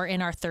mature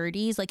in our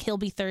 30s. Like he'll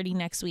be 30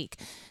 next week.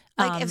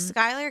 Like if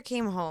Skylar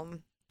came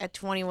home at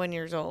 21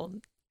 years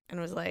old and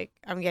was like,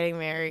 I'm getting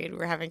married,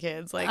 we're having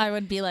kids, like I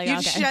would be like, you'd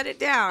okay. shut it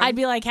down. I'd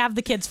be like, have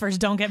the kids first,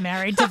 don't get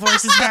married.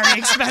 Divorce is very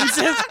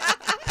expensive.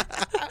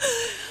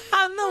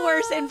 I'm the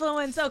worst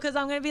influence though, because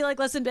I'm gonna be like,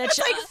 listen, bitch. That's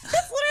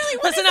literally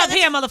what listen is up that?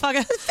 here,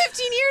 motherfucker. That's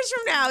 15 years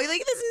from now.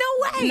 Like, there's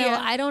no way. No,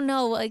 I don't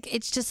know. Like,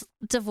 it's just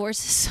divorce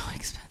is so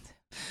expensive.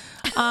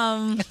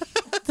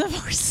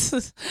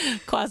 Divorce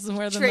costs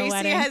more than the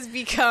Tracy has has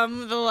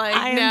become the like.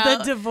 I am no.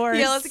 the divorce.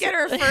 Yeah, let's get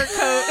her a fur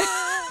coat.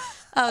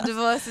 Oh,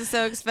 divorce is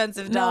so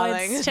expensive,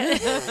 darling.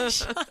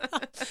 It's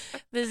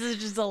this is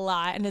just a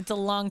lot, and it's a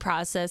long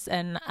process.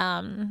 And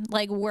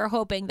like we're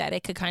hoping that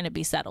it could kind of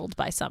be settled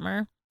by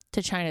summer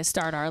to try to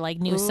start our like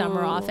new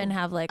summer off and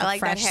have like I a like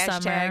fresh that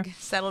hashtag, summer.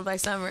 settled by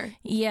summer.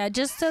 Yeah,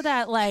 just so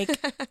that like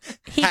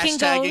he can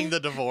Hashtagging go. the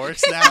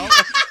divorce now.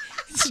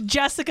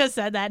 Jessica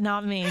said that,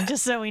 not me.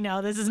 Just so we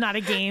know, this is not a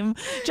game.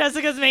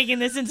 Jessica's making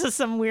this into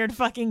some weird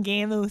fucking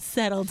game that was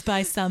settled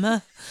by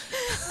summer.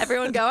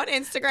 Everyone go on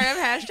Instagram,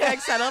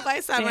 hashtag settled by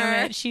summer.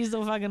 Damn it, she's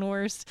the fucking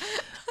worst.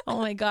 Oh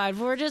my God.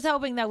 We're just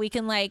hoping that we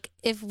can like,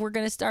 if we're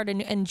going to start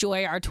and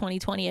enjoy our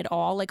 2020 at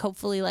all, like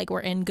hopefully like we're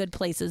in good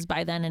places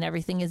by then and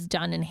everything is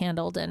done and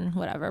handled and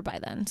whatever by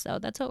then. So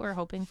that's what we're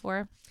hoping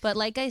for. But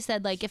like I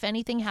said, like if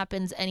anything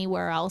happens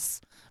anywhere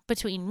else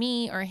between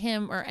me or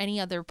him or any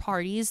other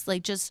parties,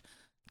 like just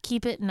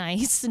keep it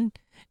nice and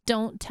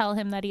don't tell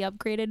him that he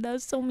upgraded. That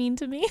was so mean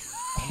to me.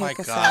 Oh my Pick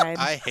a God. side.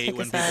 I hate Pick a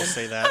when people side.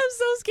 say that. I'm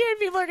so scared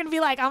people are going to be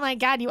like, oh my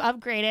God, you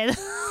upgraded.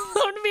 I'm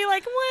going to be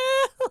like,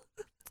 well.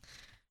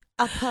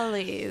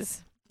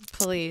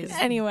 Please.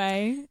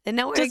 Anyway. They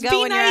know where Just to go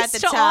be when you're at nice the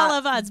to top. all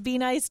of us. Be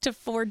nice to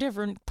 4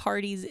 different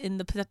parties in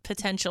the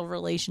potential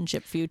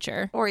relationship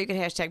future. Or you can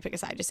hashtag pick a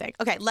side, just saying.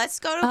 Okay, let's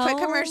go to a quick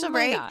commercial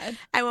break. God.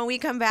 And when we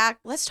come back,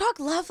 let's talk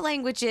love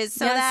languages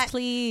so yes, that,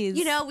 please.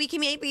 you know, we can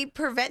maybe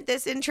prevent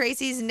this in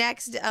Tracy's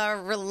next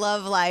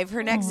love life,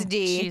 her next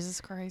D. Jesus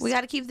Christ. We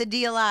got to keep the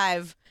D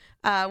alive.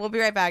 We'll be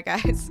right back,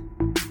 guys.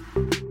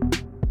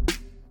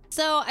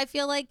 So I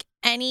feel like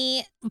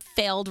any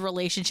failed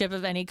relationship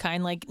of any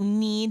kind like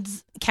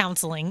needs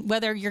counseling,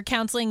 whether you're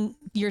counseling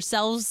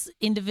yourselves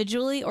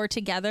individually or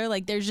together.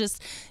 Like there's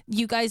just,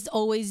 you guys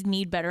always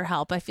need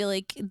BetterHelp. I feel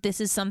like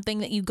this is something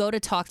that you go to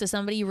talk to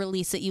somebody, you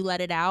release it, you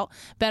let it out.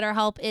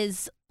 BetterHelp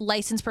is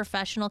licensed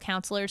professional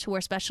counselors who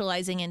are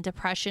specializing in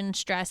depression,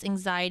 stress,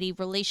 anxiety,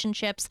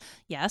 relationships,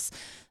 yes,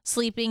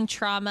 sleeping,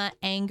 trauma,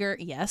 anger,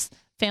 yes,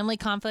 family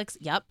conflicts,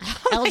 yep,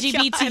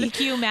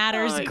 LGBTQ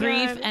matters,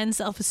 grief, and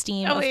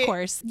self-esteem, of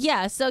course.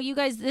 Yeah, so you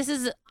guys, this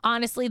is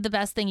honestly the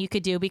best thing you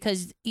could do,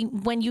 because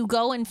when you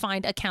go and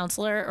find a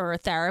counselor or a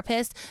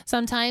therapist,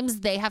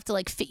 sometimes they have to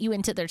like fit you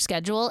into their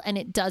schedule and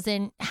it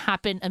doesn't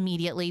happen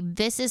immediately.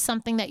 This is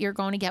something that you're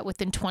going to get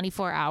within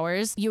 24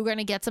 hours. You're going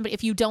to get somebody,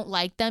 if you don't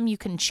like them, you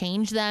can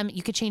change them.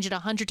 You could change it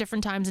 100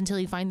 different times until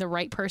you find the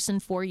right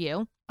person for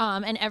you.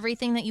 And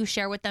everything that you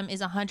share with them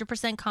is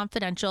 100%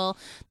 confidential.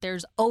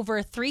 There's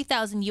over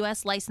 3,000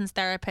 U.S. licensed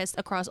therapists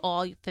across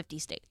all 50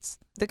 states.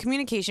 The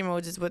communication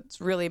modes is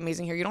what's really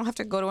amazing here. You don't have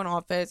to go to an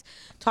office,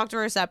 talk to a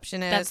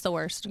receptionist. That's the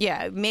worst.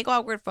 Yeah, make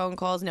awkward phone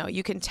calls. No,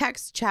 you can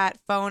text, chat,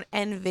 phone,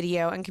 and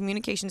video, and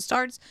communication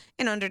starts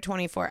in under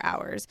 24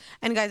 hours.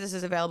 And guys, this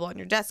is available on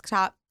your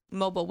desktop,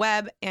 mobile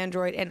web,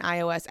 Android, and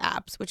iOS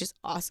apps, which is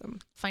awesome.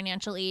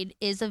 Financial aid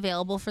is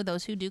available for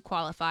those who do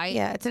qualify.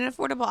 Yeah, it's an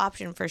affordable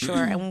option for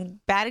sure. And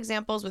Bad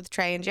Examples with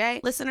Trey and Jay,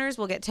 listeners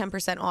will get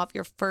 10% off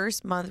your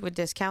first month with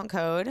discount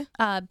code.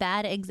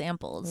 Bad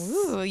examples.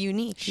 Ooh,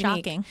 unique.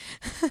 Shocking.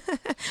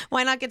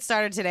 Why not get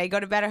started today? Go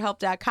to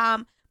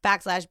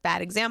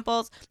BetterHelp.com/bad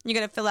examples. You're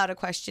going to fill out a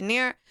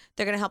questionnaire.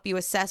 They're going to help you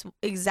assess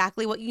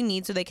exactly what you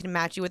need so they can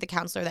match you with a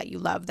counselor that you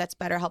love. That's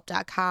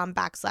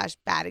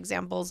BetterHelp.com/bad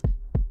examples.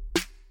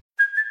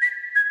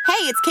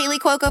 Hey, it's Kaylee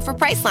Cuoco for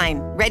Priceline.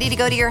 Ready to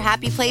go to your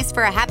happy place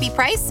for a happy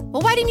price?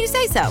 Well, why didn't you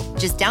say so?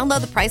 Just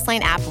download the Priceline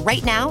app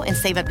right now and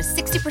save up to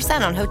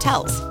 60% on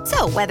hotels.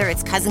 So whether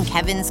it's Cousin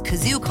Kevin's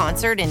Kazoo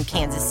Concert in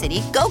Kansas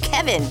City, go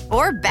Kevin,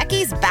 or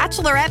Becky's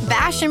Bachelorette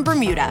Bash in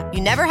Bermuda,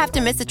 you never have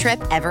to miss a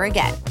trip ever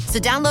again. So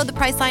download the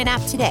Priceline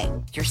app today.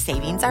 Your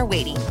savings are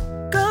waiting.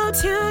 Go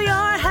to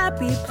your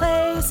happy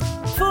place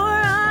for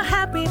a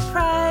happy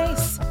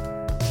price.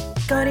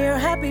 Go to your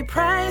happy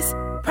price,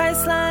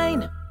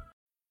 Priceline.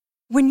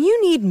 When you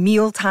need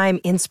mealtime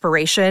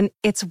inspiration,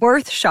 it's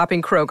worth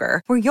shopping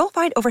Kroger, where you'll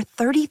find over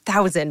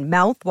 30,000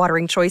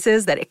 mouth-watering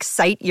choices that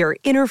excite your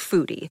inner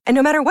foodie. And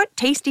no matter what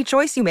tasty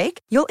choice you make,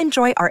 you'll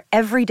enjoy our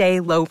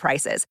everyday low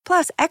prices,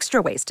 plus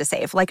extra ways to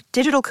save, like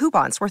digital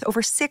coupons worth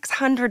over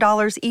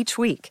 $600 each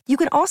week. You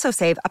can also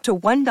save up to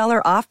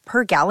 $1 off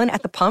per gallon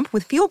at the pump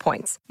with fuel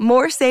points.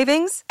 More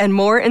savings and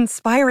more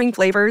inspiring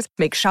flavors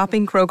make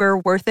shopping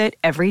Kroger worth it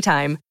every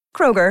time.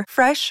 Kroger,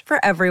 fresh for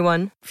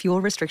everyone.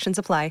 Fuel restrictions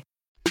apply.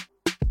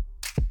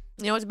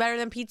 You know what's better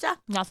than pizza?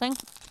 Nothing.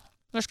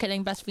 Just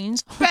kidding. Best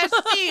Fiends. Best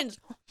Fiends.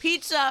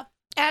 Pizza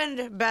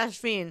and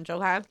Best Fiends,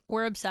 okay?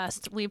 We're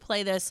obsessed. We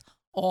play this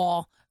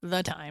all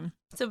the time.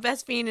 So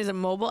Best Fiend is a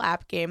mobile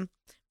app game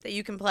that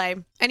you can play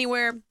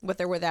anywhere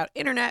with or without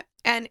internet.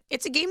 And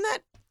it's a game that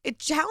it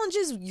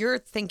challenges your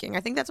thinking. I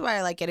think that's why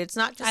I like it. It's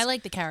not just I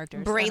like the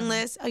characters.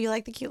 brainless. Oh, you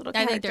like the cute little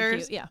I characters? think they're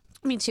cute. Yeah.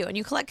 Me too. And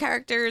you collect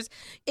characters.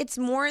 It's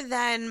more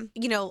than,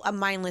 a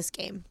mindless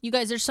game. You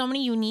guys, there's so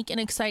many unique and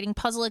exciting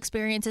puzzle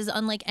experiences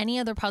unlike any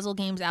other puzzle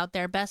games out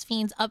there. Best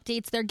Fiends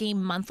updates their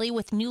game monthly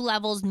with new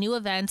levels, new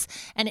events,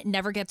 and it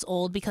never gets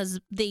old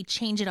because they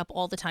change it up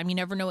all the time. You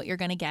never know what you're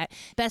going to get.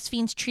 Best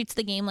Fiends treats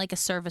the game like a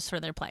service for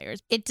their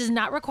players. It does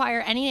not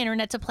require any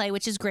internet to play,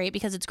 which is great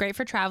because it's great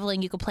for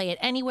traveling. You can play it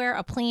anywhere,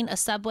 a plane, a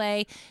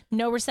subway,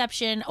 no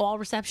reception, all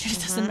reception, it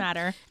doesn't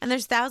matter. And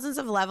there's thousands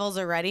of levels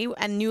already,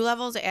 and new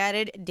levels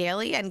added daily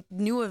and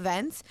new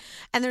events.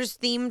 And there's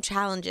themed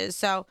challenges.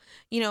 So,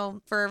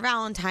 for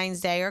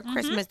Valentine's Day or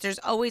Christmas, there's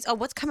always,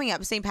 what's coming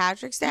up? St.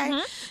 Patrick's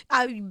Day?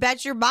 I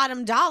bet your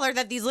bottom dollar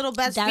that these little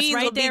Best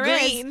Fiends will be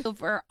green.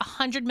 Over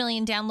 100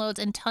 million downloads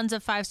and tons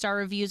of 5-star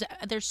reviews.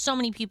 There's so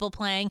many people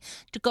playing.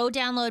 To go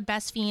download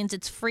Best Fiends.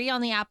 It's free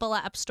on the Apple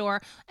App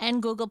Store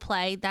and Google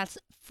Play. That's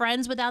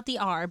Friends without the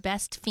R,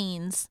 Best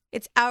Fiends.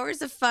 It's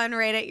hours of fun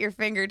right at your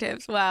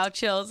fingertips. Wow,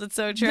 chills. It's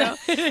so true.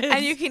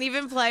 And you can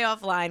even play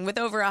offline. With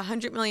over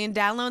 100 million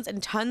downloads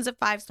and tons of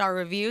 5-star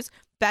reviews,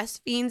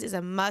 Best Fiends is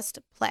a must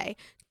play.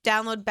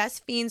 Download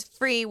Best Fiends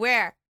free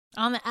where?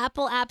 On the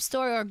Apple App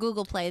Store or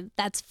Google Play.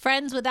 That's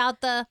Friends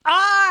without the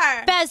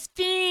R. Best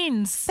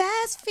Fiends.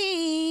 Best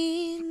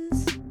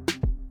Fiends.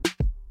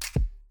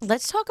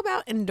 Let's talk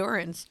about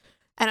endurance.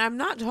 And I'm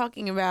not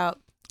talking about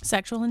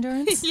Sexual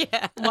endurance?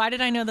 Yeah. Why did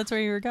I know that's where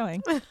you were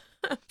going?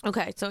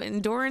 Okay, so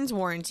Endurance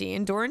Warranty.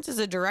 Endurance is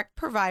a direct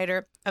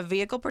provider of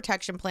vehicle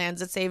protection plans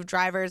that save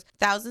drivers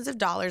thousands of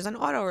dollars on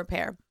auto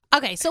repair.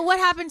 Okay, so what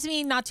happened to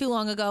me not too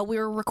long ago? We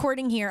were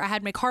recording here. I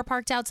had my car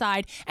parked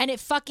outside and it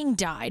fucking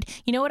died.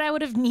 You know what I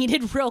would have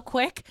needed real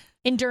quick?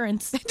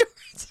 Endurance.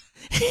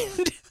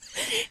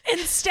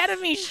 Instead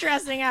of me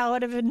stressing out,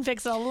 would have been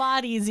fixed a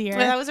lot easier.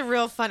 Well, that was a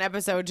real fun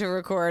episode to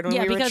record when we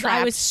were because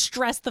trapped. I was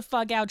stressed the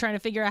fuck out trying to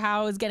figure out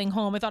how I was getting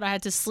home. I thought I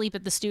had to sleep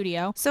at the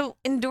studio. So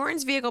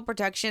Endurance vehicle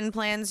protection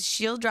plans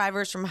shield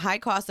drivers from high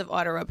cost of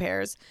auto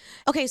repairs.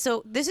 Okay,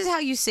 so this is how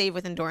you save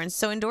with Endurance.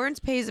 So Endurance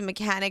pays a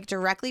mechanic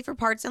directly for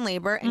parts and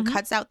labor and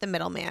cuts out the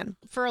middleman.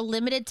 For a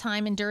limited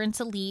time, Endurance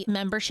Elite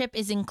membership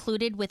is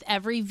included with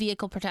every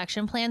vehicle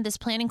protection plan. This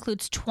plan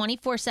includes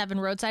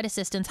 24/7 roadside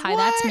assistance. Hi,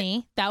 that's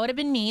me. That would have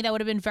been me. That would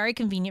have been very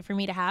convenient for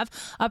me to have.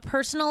 A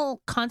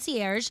personal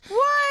concierge.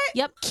 What?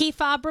 Yep. Key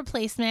fob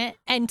replacement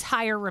and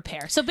tire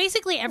repair. So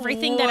basically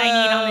everything that I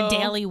need on a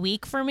daily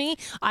week for me,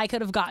 I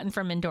could have gotten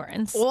from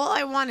Endurance. All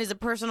I want is a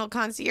personal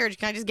concierge.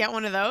 Can I just get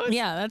one of those?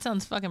 Yeah, that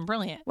sounds fucking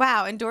brilliant.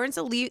 Wow. Endurance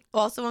Elite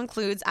also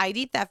includes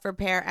ID theft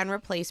repair and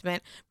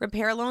replacement,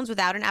 repair loans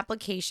without an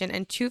application,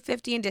 and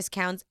 $250 in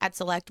discounts at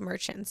select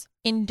merchants.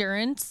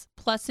 Endurance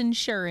plus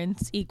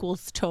insurance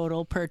equals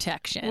total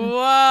protection. Whoa.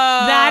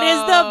 That is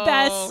the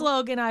best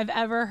slogan I've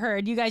ever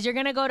heard. You guys, you're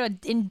going to go to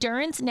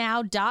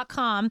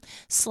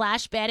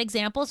endurancenow.com/bad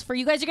examples. For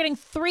you guys are getting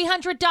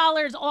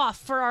 $300 off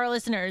for our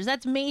listeners.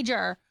 That's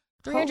major.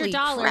 $300.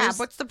 Holy crap.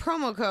 What's the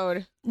promo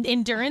code?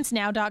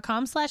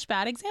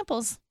 endurancenow.com/bad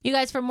examples. You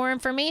guys, for more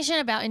information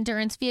about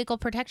Endurance vehicle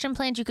protection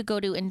plans, you could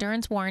go to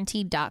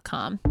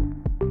endurancewarranty.com.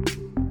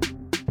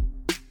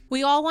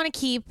 We all want to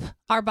keep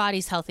our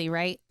bodies healthy,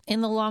 right?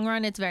 In the long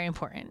run, it's very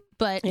important.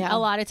 But a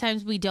lot of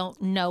times we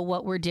don't know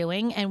what we're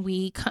doing, and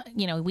we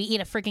eat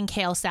a freaking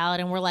kale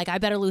salad and we're like, I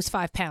better lose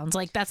 5 pounds.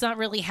 Like, that's not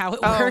really how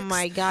it works. Oh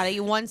my God. I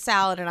eat one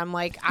salad and I'm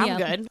like, I'm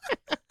good.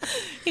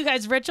 You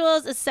guys,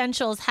 Rituals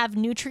Essentials have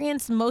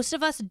nutrients most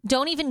of us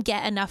don't even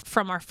get enough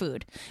from our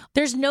food.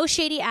 There's no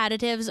shady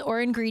additives or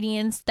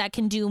ingredients that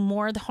can do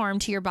more harm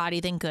to your body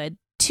than good.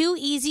 2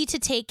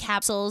 easy-to-take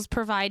capsules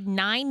provide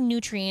 9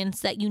 nutrients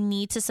that you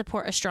need to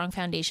support a strong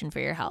foundation for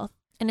your health.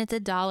 And it's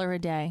 $1 a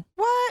day.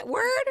 What?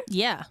 Word?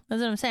 Yeah,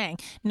 that's what I'm saying.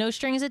 No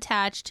strings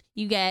attached.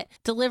 You get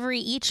delivery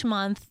each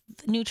month,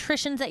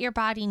 nutrition that your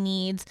body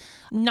needs,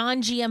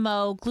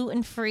 non-GMO,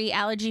 gluten-free,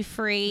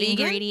 allergy-free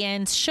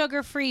ingredients,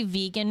 sugar-free,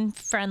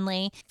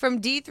 vegan-friendly.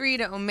 From D3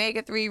 to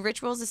omega-3,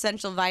 Rituals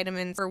Essential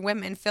Vitamins for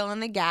women fill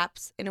in the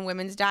gaps in a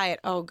women's diet.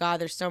 Oh,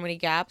 God, there's so many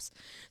gaps.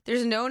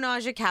 There's no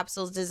nausea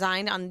capsules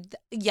designed on...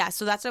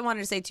 so that's what I wanted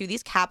to say, too.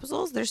 These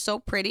capsules, they're so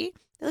pretty.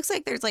 It looks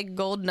like there's like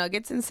gold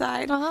nuggets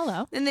inside. Oh,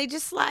 hello. And they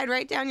just slide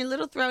right down your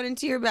little throat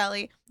into your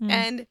belly.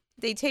 And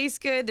They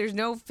taste good. There's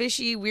no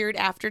fishy, weird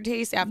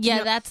aftertaste.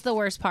 Yeah, that's the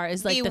worst part.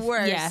 Is like the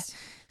worst. Yeah.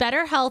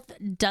 Better health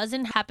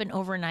doesn't happen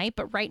overnight,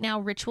 but right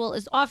now Ritual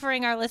is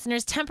offering our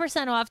listeners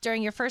 10% off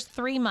during your first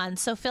 3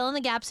 months. So fill in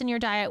the gaps in your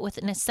diet with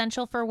an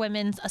essential for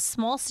women's, a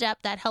small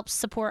step that helps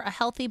support a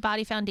healthy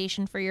body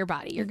foundation for your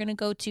body. You're going to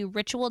go to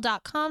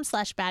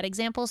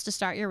ritual.com/badexamples to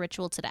start your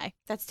Ritual today.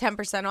 That's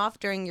 10% off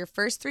during your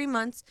first 3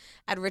 months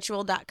at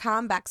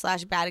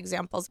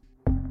ritual.com/badexamples.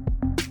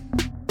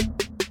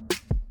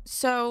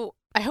 So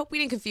I hope we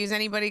didn't confuse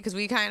anybody because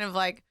we kind of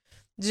like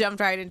jumped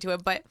right into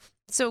it. But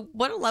so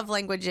what a love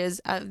language is,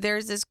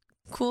 there's this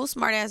cool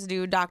smartass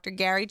dude, Dr.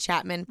 Gary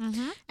Chapman,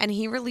 and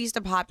he released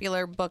a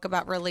popular book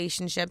about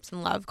relationships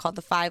and love called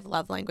The 5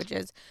 Love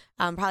Languages,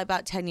 probably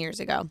about 10 years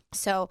ago.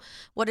 So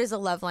what is a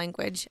love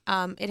language?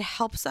 It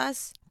helps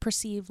us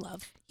perceive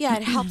love. Yeah,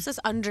 it helps us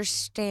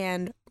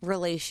understand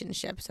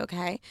relationships,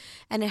 okay?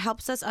 And it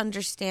helps us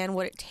understand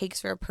what it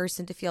takes for a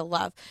person to feel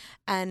love.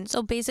 And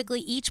so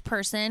basically each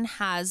person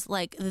has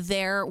like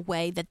their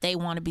way that they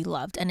want to be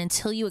loved. And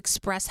until you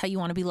express how you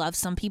want to be loved,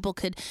 some people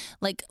could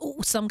like,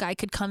 some guy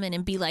could come in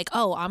and be like,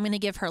 oh, I'm going to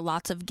give her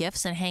lots of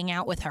gifts and hang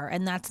out with her.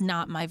 And that's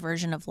not my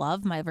version of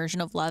love. My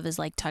version of love is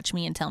like, touch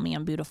me and tell me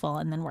I'm beautiful,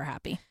 and then we're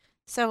happy.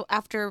 So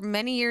after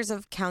many years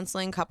of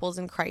counseling couples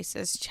in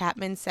crisis,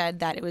 Chapman said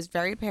that it was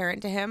very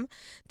apparent to him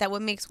that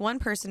what makes one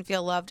person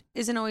feel loved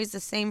isn't always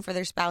the same for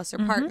their spouse or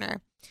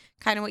partner.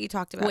 Kind of what you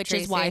talked about, Which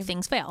Tracy. is why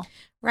things fail.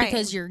 Right.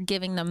 Because you're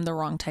giving them the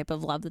wrong type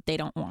of love that they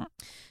don't want.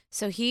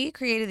 So he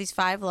created these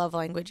 5 love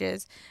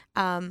languages.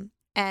 And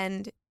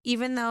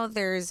even though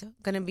there's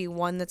going to be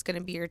one that's going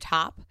to be your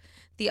top,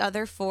 the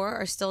other 4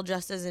 are still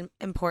just as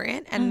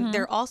important, and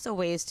they're also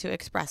ways to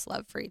express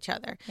love for each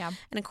other. Yeah.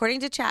 And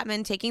according to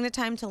Chapman, taking the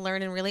time to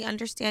learn and really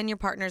understand your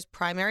partner's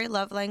primary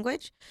love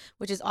language,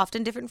 which is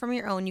often different from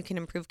your own, you can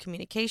improve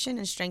communication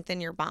and strengthen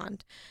your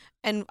bond.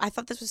 And I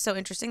thought this was so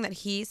interesting that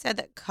he said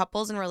that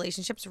couples and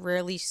relationships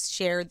rarely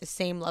share the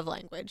same love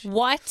language.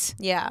 What?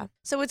 Yeah.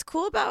 So what's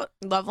cool about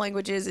love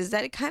languages is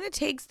that it kind of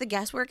takes the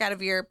guesswork out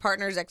of your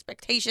partner's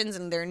expectations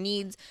and their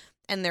needs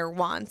and their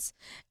wants.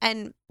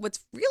 And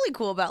what's really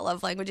cool about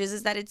love languages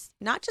is that it's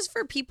not just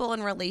for people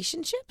in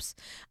relationships.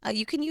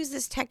 You can use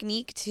this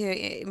technique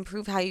to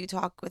improve how you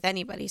talk with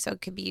anybody. So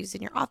it could be used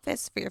in your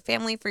office, for your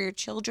family, for your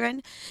children.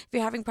 If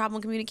you're having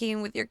problem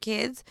communicating with your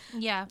kids,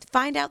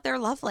 find out their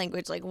love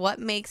language, like what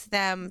makes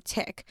them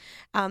tick.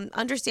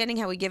 Understanding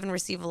how we give and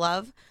receive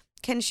love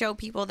can show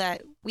people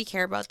that we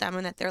care about them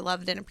and that they're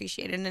loved and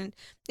appreciated. And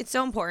it's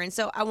so important.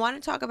 So I want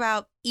to talk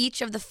about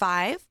each of the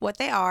 5, what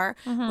they are.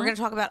 We're going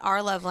to talk about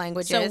our love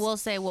languages. So we'll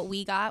say what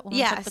we got when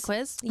we took the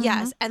quiz?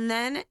 Yes. And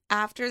then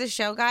after the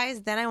show,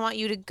 guys, then I want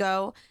you to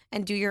go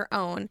and do your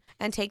own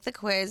and take the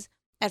quiz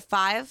at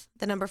 5,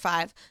 the number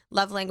 5,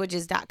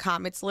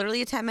 lovelanguages.com. It's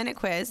literally a 10-minute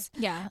quiz.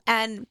 Yeah.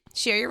 And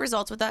share your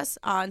results with us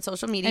on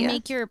social media. And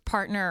make your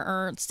partner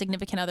or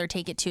significant other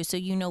take it too, so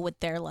you know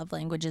what their love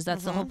language is.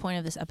 That's the whole point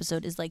of this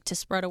episode, is like to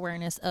spread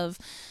awareness of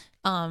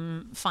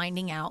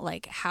finding out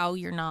like how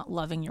you're not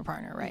loving your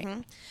partner,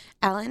 right?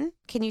 Ellen,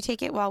 can you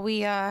take it while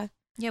we we want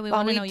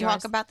to know talk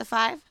yours. about the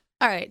 5?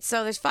 All right,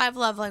 so there's 5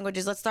 love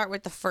languages. Let's start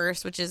with the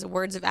first, which is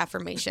words of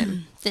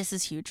affirmation. This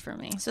is huge for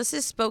me. So this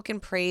is spoken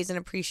praise and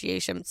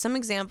appreciation. Some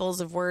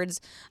examples of words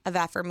of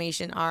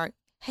affirmation are,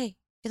 hey,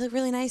 you look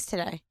really nice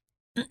today.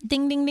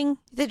 Ding, ding, ding.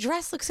 The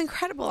dress looks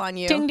incredible on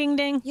you. Ding, ding,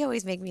 ding. You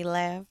always make me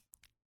laugh.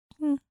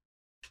 Hmm.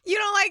 You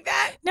don't like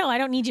that? No, I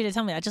don't need you to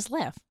tell me that. Just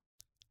laugh.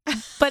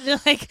 But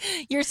like,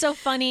 you're so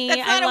funny.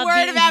 That's not a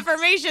word of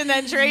affirmation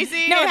then,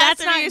 Tracy. No, It has that's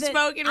to not be a the-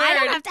 spoken word. I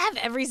don't have to have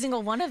every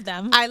single one of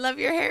them. I love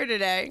your hair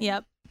today.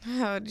 Yep.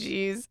 Oh,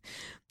 geez.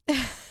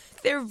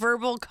 They're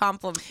verbal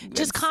compliments.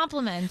 Just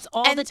compliments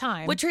all the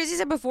time. What Tracy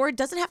said before, it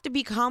doesn't have to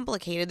be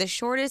complicated. The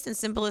shortest and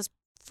simplest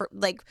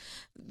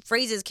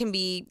phrases can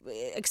be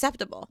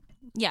acceptable.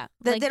 Yeah.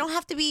 They don't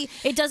have to be.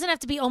 It doesn't have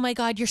to be, oh my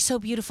God, you're so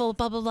beautiful,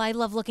 blah, blah, blah. I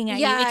love looking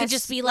at you. It could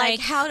just be like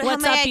how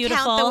what's may up, I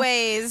beautiful? count the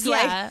ways?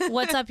 Yeah.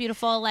 What's up,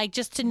 beautiful? Like,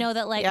 just to know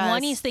that, like, Yes.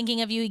 1, he's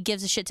thinking of you, he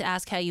gives a shit to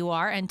ask how you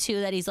are. And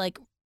 2, that he's like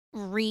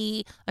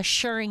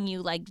reassuring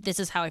you, like, this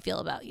is how I feel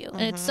about you.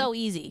 And it's so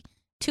easy.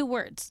 2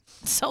 words.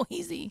 So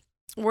easy.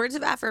 Words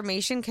of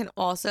affirmation can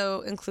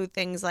also include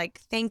things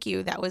like, thank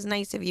you, that was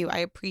nice of you, I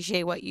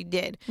appreciate what you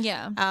did.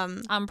 Yeah.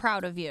 I'm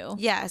proud of you.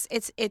 Yes,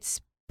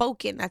 it's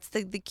spoken. That's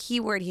the key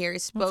word here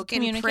is spoken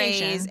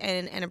praise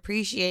communication. and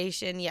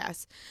appreciation.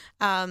 Yes.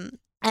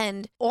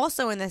 And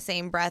also in the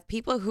same breath,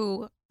 people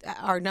who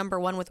are number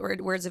 1 with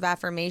words of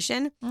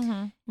affirmation,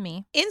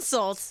 Me.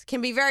 insults can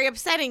be very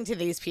upsetting to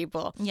these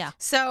people. Yeah.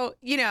 So,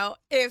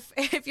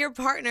 if your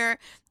partner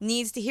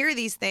needs to hear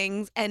these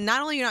things and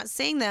not only you're not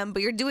saying them,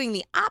 but you're doing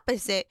the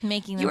opposite,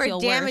 Making them you are feel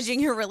damaging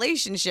worse. your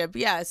relationship.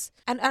 Yes.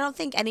 And I don't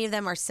think any of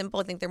them are simple.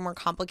 I think they're more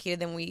complicated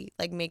than we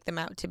make them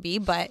out to be.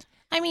 But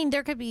I mean,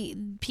 there could be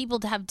people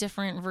to have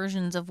different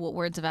versions of what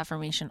words of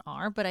affirmation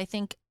are, but I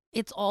think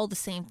it's all the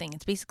same thing.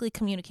 It's basically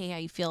communicate how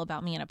you feel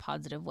about me in a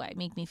positive way.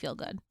 Make me feel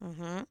good.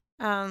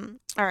 all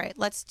right,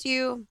 let's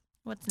do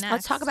What's next?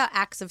 Let's talk about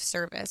acts of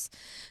service.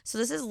 So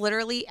this is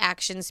literally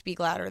actions speak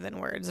louder than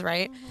words,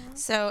 right?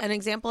 So an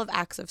example of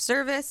acts of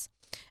service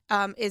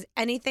is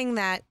anything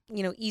that,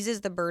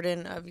 eases the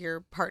burden of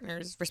your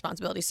partner's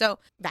responsibility. So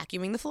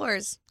vacuuming the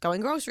floors,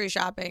 going grocery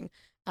shopping,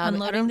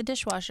 unloading the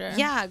dishwasher.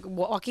 Yeah,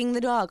 walking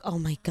the dog. Oh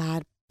my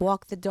God,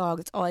 walk the dog.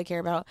 That's all I care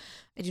about.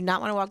 I do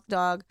not want to walk the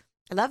dog.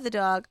 I love the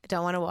dog. I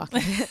don't want to walk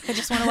it. I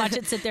just want to watch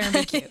it sit there and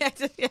be cute. I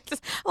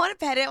want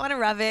to pet it. I want to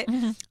rub it.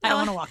 I don't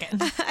want to walk it.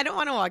 I don't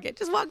want to walk it.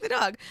 Just walk the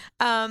dog.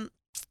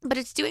 But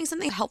it's doing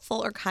something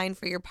helpful or kind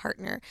for your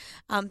partner.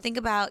 Think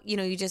about,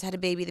 you just had a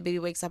baby. The baby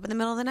wakes up in the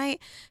middle of the night.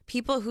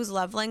 People whose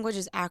love language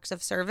is acts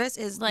of service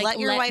is Like, let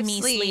your wife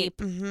me sleep.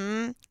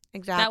 Mm-hmm.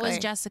 Exactly. That was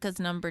Jessica's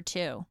number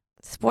 2.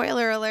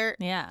 Spoiler alert.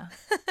 Yeah.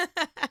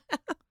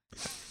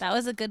 That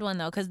was a good one,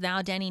 though, because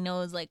now Denny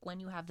knows, like, when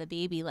you have the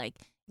baby, like,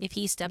 if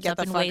he steps Get up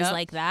the in fuck ways up.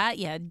 like that,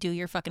 yeah, do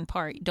your fucking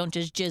part. Don't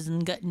just jizz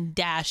and gut and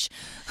dash.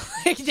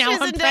 Like, now Jizz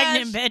I'm and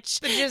pregnant, dash. bitch.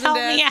 The jizz and Help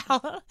dash. me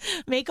out.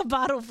 Make a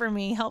bottle for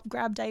me. Help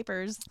grab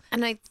diapers.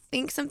 And I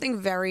think something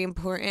very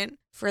important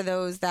for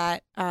those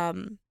that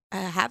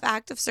have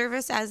act of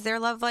service as their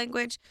love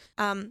language,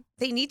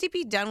 they need to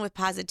be done with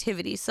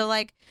positivity. So,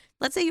 like,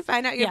 let's say you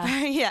find out your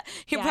Yeah.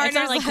 your Yeah, partner's it's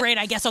not like, great,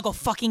 I guess I'll go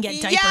fucking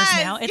get diapers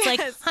Yes, now. It's like,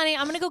 yes. honey,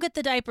 I'm going to go get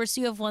the diapers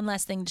so you have one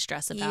less thing to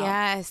stress about.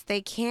 Yes,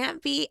 they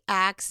can't be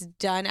acts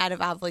done out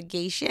of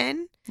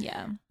obligation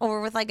Yeah.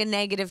 or with like a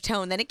negative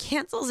tone. Then it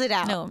cancels it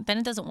out. No, then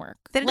it doesn't work.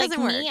 Then it like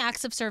doesn't me, work.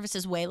 acts of service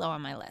is way low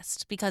on my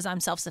list because I'm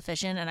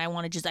self-sufficient and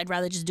I'd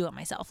rather just do it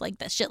myself. Like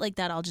that shit like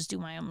that, I'll just do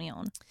my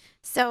own.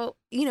 So,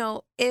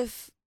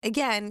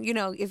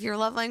 if your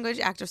love language,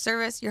 act of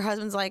service, your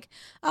husband's like,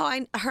 oh,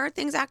 I heard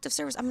things act of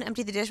service, I'm going to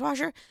empty the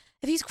dishwasher.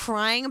 If he's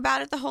crying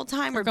about it the whole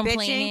time or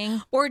complaining.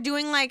 bitching or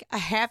doing like a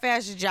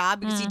half-assed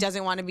job because he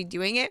doesn't want to be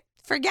doing it,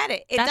 forget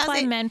it. That's why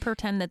doesn't. men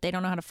pretend that they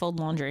don't know how to fold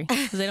laundry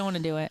because they don't want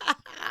to do it.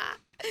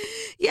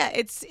 Yeah,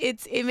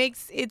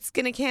 it's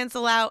gonna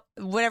cancel out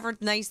whatever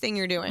nice thing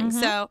you're doing.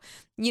 So,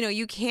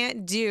 you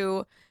can't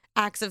do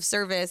acts of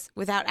service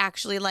without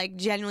actually like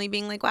genuinely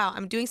being like, wow,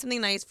 I'm doing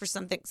something nice for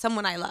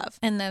someone I love.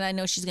 And then I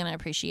know she's going to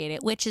appreciate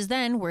it, which is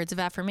then words of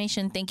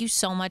affirmation. Thank you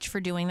so much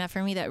for doing that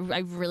for me. That I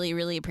really,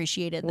 really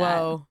appreciated that.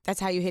 Whoa, that's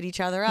how you hit each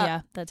other up.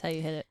 Yeah, that's how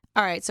you hit it.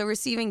 All right, so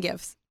receiving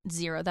gifts.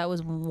 0. That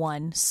was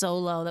 1. So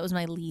low. That was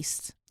my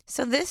least.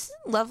 So this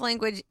love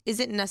language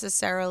isn't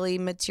necessarily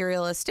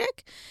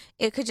materialistic.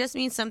 It could just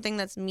mean something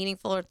that's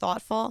meaningful or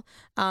thoughtful,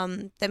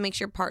 that makes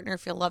your partner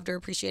feel loved or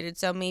appreciated.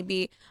 So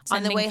maybe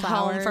on the Sending way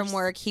home from flowers.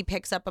 work, he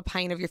picks up a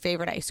pint of your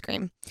favorite ice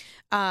cream.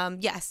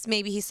 Yes,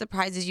 maybe he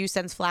surprises you,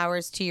 sends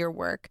flowers to your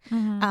work.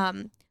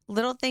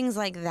 Little things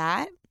like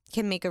that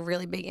can make a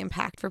really big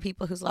impact for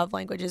people whose love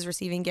language is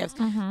receiving gifts.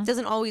 It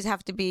doesn't always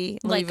have to be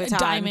Louis Like Vuitton.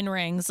 diamond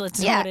rings.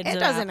 Let's Yeah, put it it to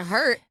doesn't that.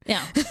 hurt.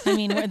 Yeah. I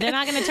mean, they're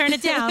not going to turn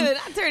it down. They're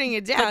not turning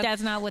it down. But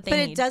that's not what they But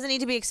need. it doesn't need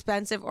to be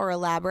expensive or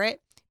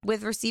elaborate.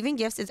 With receiving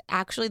gifts, it's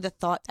actually the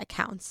thought that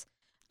counts.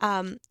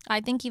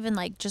 I think even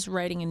like just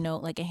writing a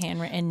note, like a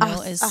handwritten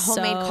note, is A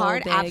homemade so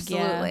card, big,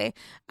 absolutely.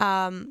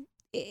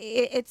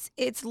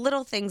 It's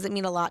little things that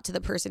mean a lot to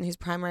the person whose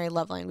primary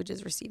love language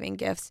is receiving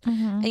gifts.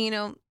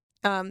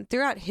 And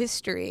throughout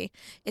history,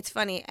 it's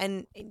funny,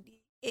 and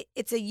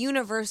it's a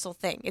universal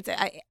thing. It's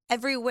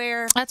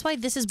everywhere. That's why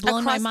this has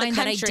blown my Across the mind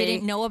that I country.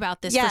 didn't know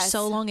about this for Yes.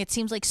 so long. It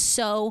seems like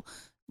so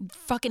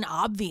fucking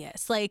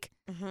obvious. Like,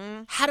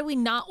 how do we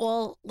not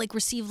all like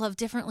receive love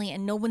differently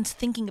and no one's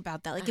thinking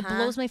about that? Like, it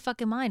blows my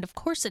fucking mind. Of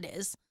course it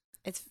is.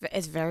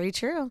 It's very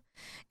true.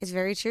 It's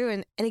very true.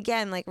 And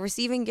again, like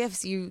receiving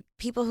gifts,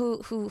 people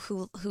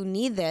who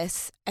need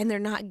this and they're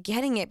not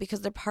getting it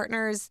because their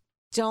partners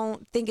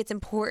don't think it's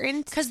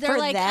important Because they're for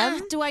like,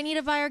 them. do I need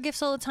to buy her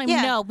gifts all the time?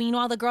 Yeah. No.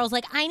 Meanwhile, the girl's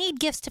like, I need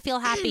gifts to feel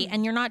happy.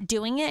 And you're not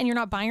doing it and you're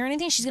not buying her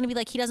anything. She's going to be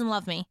like, he doesn't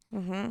love me.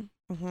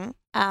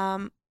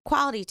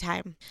 Quality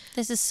time.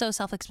 This is so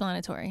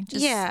self-explanatory.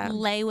 Just Yeah.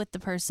 lay with the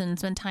person,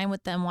 spend time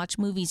with them, watch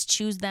movies,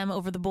 choose them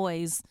over the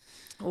boys.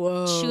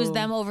 Whoa. Choose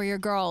them over your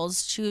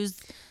girls. Choose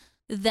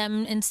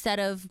them instead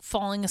of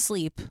falling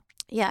asleep.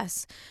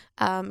 Yes.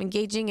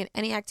 Engaging in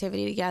any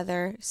activity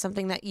together,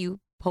 something that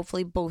you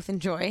hopefully both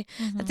enjoy.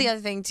 That's the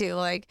other thing too.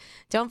 Like,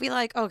 don't be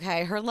like,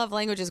 okay, her love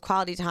language is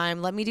quality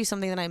time. Let me do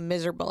something that I'm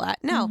miserable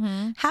at.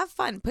 No, have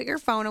fun. Put your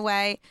phone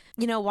away.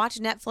 Watch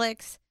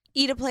Netflix.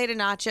 Eat a plate of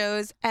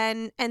nachos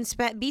and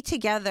be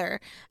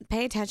together.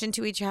 Pay attention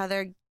to each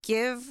other.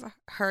 Give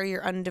her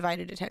your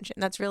undivided attention.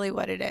 That's really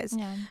what it is.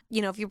 Yeah.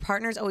 If your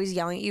partner's always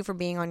yelling at you for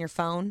being on your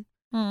phone,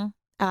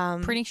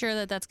 Pretty sure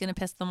that that's going to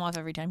piss them off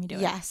every time you do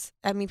it. yes.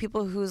 I mean,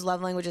 people whose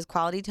love language is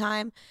quality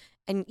time,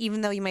 and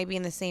even though you might be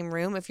in the same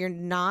room, if you're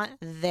not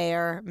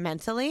there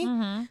mentally,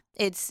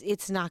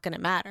 it's not going to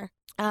matter.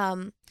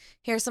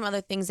 Here's some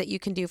other things that you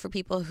can do for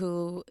people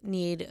who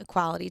need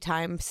quality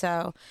time.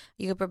 So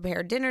you can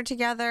prepare dinner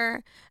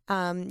together.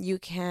 You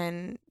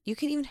can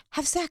even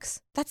have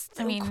sex. That's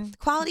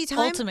quality time.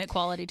 Ultimate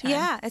quality time.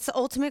 Yeah, it's the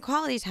ultimate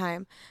quality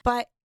time.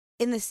 But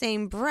in the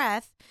same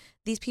breath,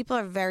 these people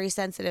are very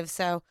sensitive.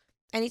 So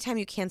anytime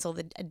you cancel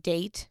a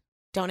date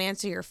don't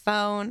answer your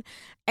phone.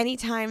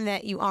 Anytime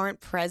that you aren't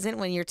present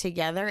when you're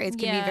together, it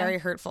can be very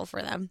hurtful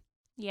for them.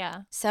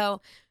 Yeah.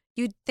 So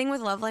you thing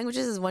with love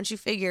languages is once you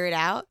figure it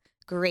out,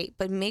 great,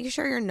 but make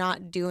sure you're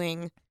not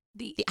doing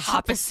The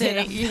opposite.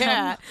 of them.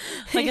 Yeah.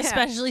 Like, Yeah.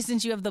 especially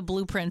since you have the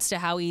blueprints to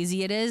how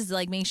easy it is,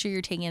 like, make sure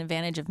you're taking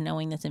advantage of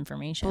knowing this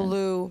information.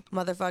 Blue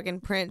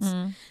motherfucking prints.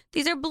 Mhm.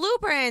 These are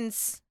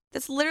blueprints.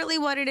 That's literally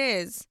what it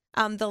is.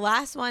 The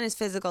last one is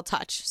physical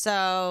touch.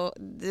 So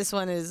this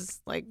one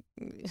is like,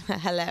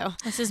 hello.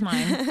 This is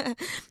mine.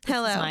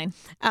 Hello. This is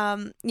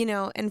mine. You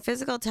know, and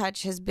physical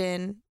touch has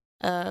been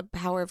a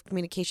power of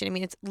communication. I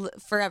mean, it's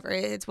forever.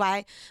 It's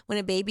why when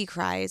a baby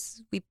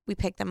cries, we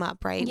pick them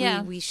up, right?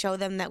 Yeah. We show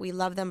them that we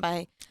love them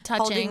by Touching.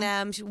 holding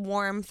them,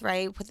 warmth,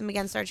 right? Put them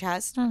against our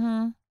chest.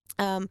 Mm-hmm.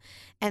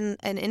 And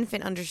an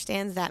infant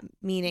understands that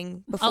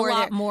meaning A before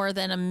lot they're more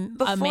than a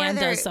before man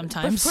they're- does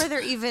sometimes. Before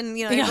they're even,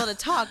 Yeah. able to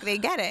talk, they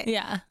get it.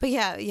 Yeah. But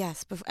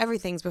yes,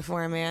 everything's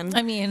before a man.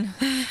 I mean,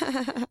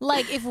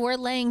 like, if we're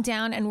laying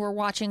down and we're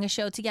watching a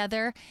show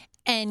together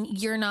and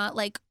you're not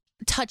like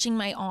touching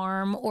my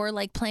arm or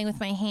like playing with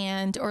my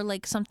hand or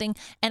like something,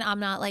 and I'm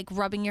not like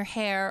rubbing your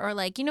hair or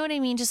like, you know what I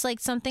mean? Just like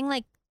something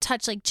like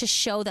touch, like to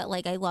show that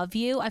like I love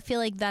you. I feel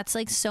like that's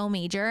like so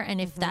major. And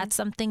if that's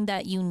something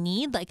that you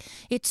need, like,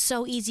 it's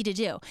so easy to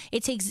do.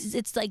 It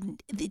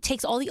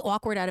takes all the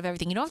awkward out of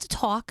everything. You don't have to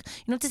talk. You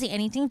don't have to say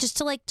anything. Just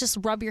to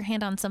rub your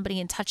hand on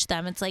somebody and touch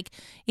them. It's like,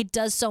 it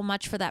does so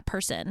much for that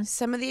person.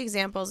 Some of the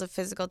examples of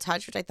physical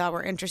touch, which I thought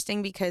were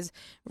interesting, because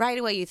right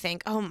away you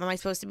think, oh, am I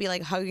supposed to be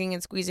like hugging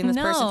and squeezing this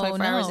person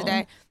 24 hours a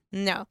day?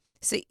 No.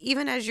 So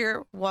even as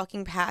you're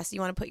walking past,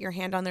 you want to put your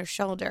hand on their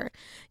shoulder.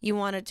 You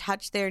want to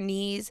touch their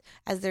knees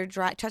as they're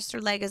touch their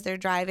leg as they're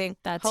driving.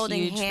 That's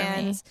holding huge for me.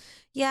 hands.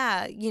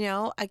 Yeah,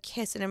 a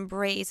kiss, an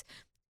embrace.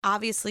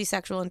 Obviously,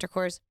 sexual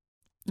intercourse.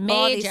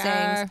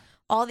 Major.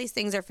 All these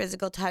things are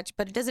physical touch,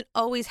 but it doesn't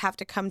always have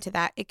to come to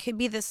that. It could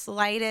be the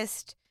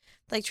slightest.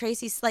 Like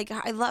Tracy's, like,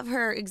 I love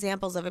her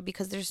examples of it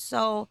because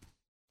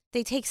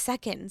they take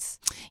seconds.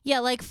 Yeah,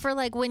 like for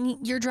like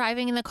when you're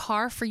driving in the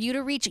car, for you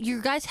to reach, you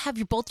guys have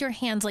both your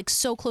hands like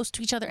so close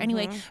to each other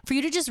anyway. For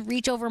you to just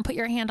reach over and put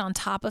your hand on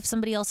top of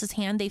somebody else's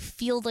hand, they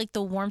feel like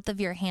the warmth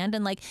of your hand,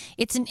 and like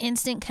it's an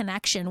instant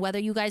connection. Whether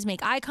you guys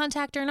make eye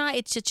contact or not,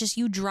 it's just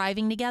you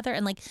driving together,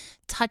 and like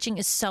touching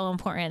is so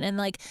important, and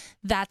like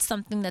that's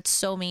something that's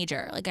so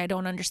major. Like, I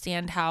don't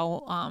understand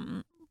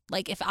how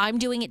like if I'm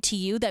doing it to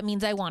you, that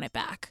means I want it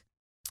back.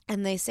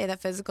 And they say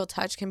that physical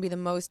touch can be the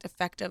most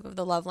effective of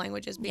the love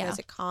languages because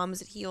it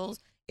calms, it heals,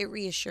 it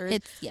reassures.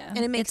 And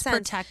it makes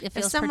sense. It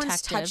feels if someone's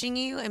protective. touching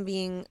you and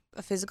being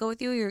physical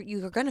with you,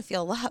 you're going to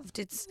feel loved.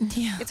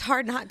 It's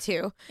hard not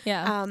to.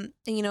 Yeah.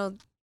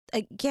 And,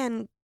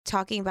 again,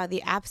 talking about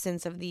the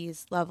absence of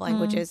these love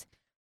languages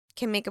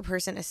can make a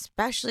person,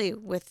 especially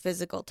with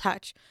physical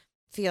touch,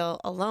 feel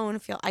alone,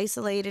 feel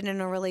isolated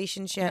in a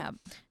relationship.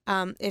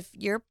 If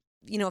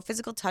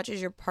physical touch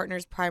is your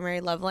partner's primary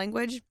love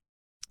language,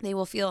 they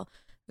will feel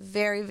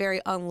very, very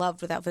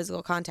unloved without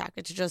physical contact.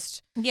 It's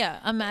just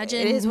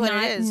imagine it is what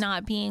it is.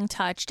 not being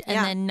touched and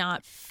then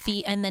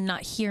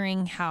not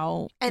hearing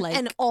how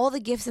and all the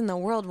gifts in the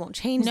world won't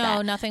change that.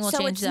 No, nothing will so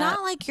change it's that.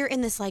 not like you're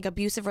in this like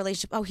abusive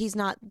relationship. Oh, he's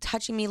not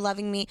touching me,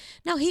 loving me.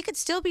 No, he could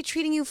still be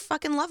treating you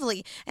fucking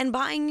lovely and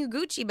buying you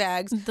Gucci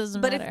bags. It doesn't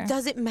but matter. it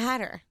doesn't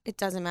matter. It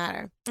doesn't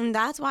matter. And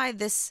that's why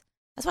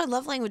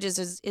love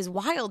languages is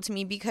wild to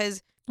me,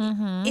 because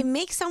it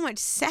makes so much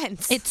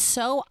sense. It's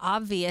so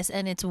obvious,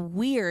 and it's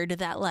weird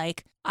that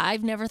like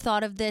I've never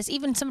thought of this.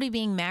 Even somebody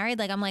being married,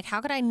 like I'm like,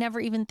 how could I never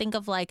even think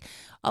of like,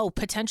 oh,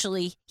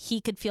 potentially he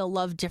could feel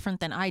love different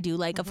than I do.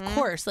 Like, of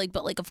course, like,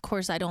 but like, of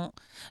course I don't.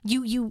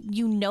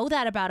 You know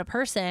that about a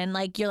person.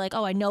 Like, you're like,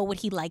 oh, I know what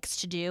he likes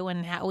to do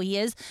and how he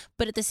is.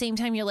 But at the same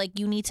time, you're like,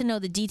 you need to know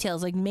the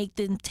details. Like, make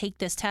them take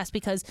this test,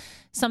 because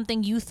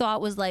something you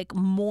thought was like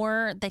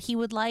more that he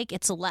would like,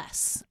 it's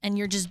less, and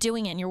you're just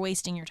doing it and you're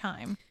wasting your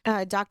time.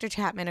 Dr.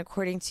 Chapman,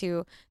 according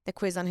to the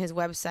quiz on his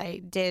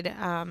website, did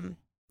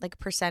like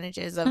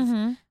percentages of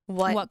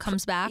what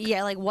comes back.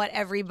 Yeah, like what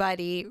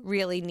everybody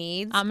really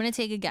needs. I'm gonna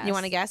take a guess. You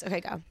want to guess?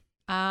 Okay,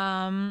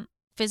 go.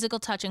 Physical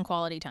touch and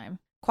quality time.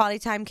 Quality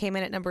time came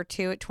in at number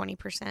 2 at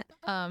 20%.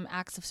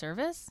 Acts of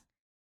service.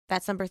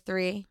 That's number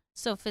 3.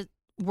 So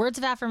words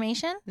of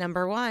affirmation.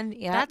 Number 1.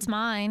 Yeah, That's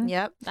mine.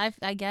 Yep.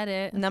 I get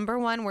it. Number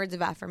 1, words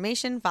of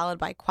affirmation, followed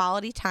by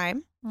quality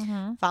time,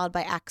 followed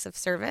by acts of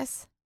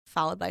service,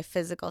 followed by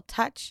physical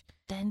touch.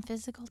 Then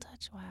physical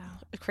touch. Wow.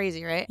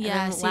 Crazy, right? And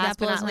Yeah. then See, last that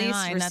but blows not my least,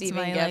 mind. That's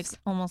receiving my gifts. like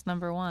almost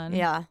number 1.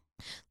 Yeah.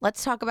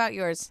 Let's talk about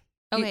yours.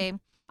 Okay.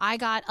 I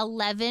got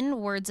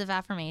 11 words of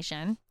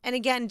affirmation. And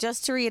again,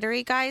 just to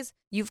reiterate, guys,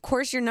 of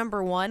course, your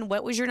number 1.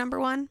 What was your number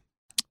 1?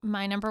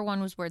 My number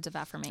 1 was words of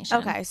affirmation.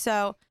 Okay,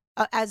 so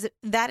as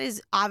that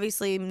is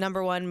obviously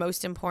number 1,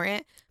 most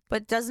important,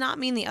 but does not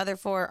mean the other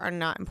 4 are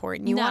not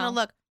important. You want to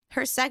look.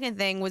 Her second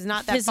thing was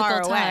not that Physical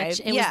far away.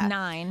 touch. It was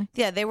 9.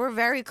 Yeah, they were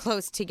very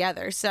close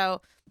together.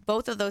 So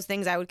both of those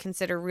things I would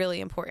consider really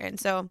important.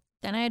 So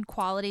Then I had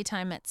quality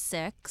time at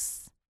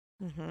 6.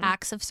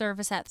 acts of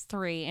service at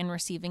 3, and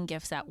receiving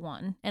gifts at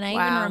 1. And I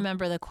even Wow.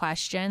 remember the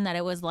question that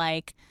it was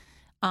like,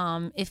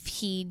 if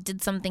he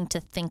did something to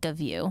think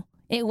of you.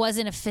 It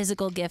wasn't a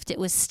physical gift. It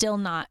was still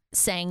not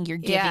saying you're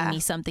giving me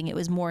something. It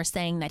was more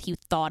saying that he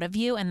thought of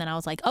you. And then I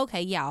was like,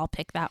 okay, yeah, I'll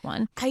pick that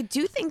one. I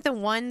do think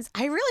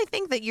I really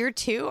think that your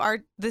 2 are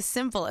the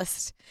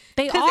simplest.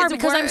 They 'Cause are it's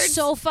because I'm words.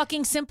 so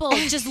fucking simple.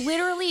 Just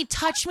literally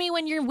touch me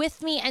when you're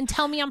with me and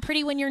tell me I'm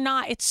pretty when you're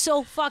not. It's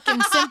so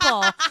fucking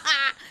simple.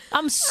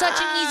 I'm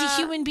such an easy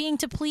human being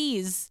to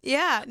please.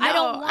 Yeah. I no,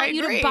 don't want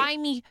you to agree. buy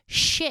me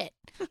shit.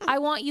 I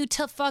want you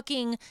to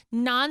fucking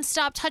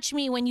nonstop touch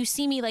me when you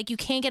see me like you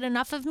can't get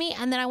enough of me.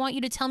 And then I want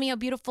you to tell me how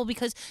beautiful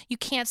because you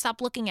can't stop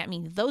looking at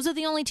me. Those are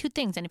the only 2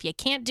 things. And if you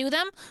can't do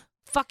them,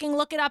 fucking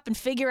look it up and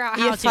figure out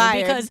how You're to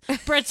fired. because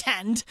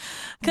pretend.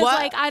 Because What?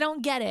 like I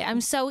don't get it. I'm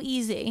so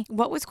easy.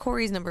 What was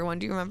Corey's number 1?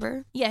 Do you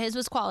remember? Yeah, his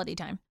was quality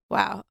time.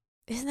 Wow.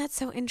 Isn't that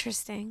so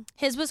interesting?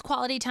 His was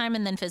quality time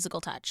and then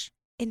physical touch.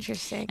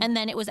 Interesting. And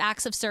then it was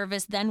acts of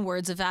service, then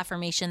words of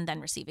affirmation, then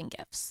receiving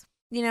gifts.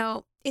 You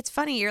know, it's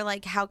funny. You're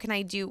like, how can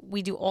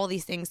we do all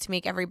these things to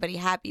make everybody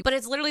happy? But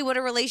it's literally what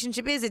a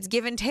relationship is. It's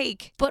give and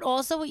take. But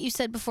also what you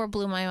said before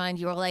blew my mind.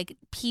 You were like,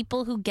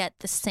 people who get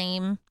the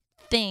same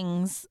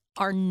things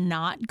are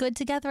not good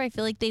together. I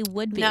feel like they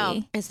would be.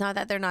 No, it's not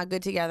that they're not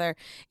good together.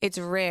 It's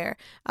rare.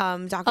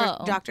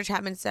 Dr.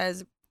 Chapman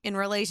says in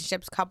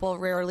relationships, couple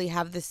rarely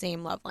have the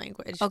same love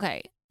language.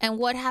 Okay. And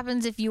what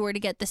happens if you were to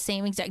get the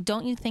same exact?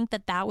 Don't you think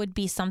that would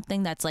be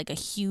something that's like a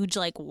huge,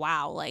 like,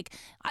 wow, like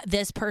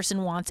this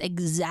person wants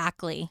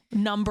exactly,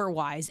 number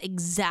wise,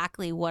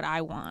 exactly what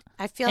I want.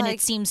 I feel and like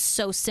it seems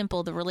so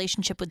simple. The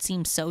relationship would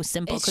seem so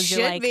simple it because should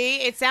you're like,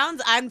 be. It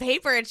sounds on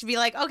paper. It should be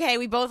like, okay,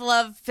 we both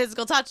love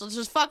physical touch. Let's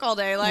just fuck all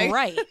day. Like,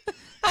 right.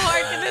 how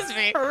hard can this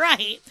be?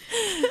 Right.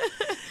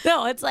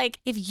 No, it's like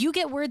if you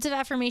get words of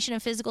affirmation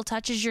and physical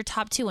touch as your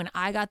top 2 and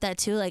I got that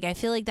too, like I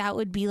feel like that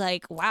would be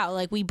like, wow,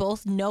 like we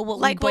both know what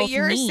we Like both what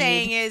you're need.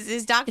 saying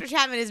is Dr.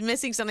 Chapman is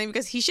missing something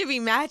because he should be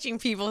matching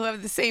people who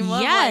have the same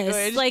love yes.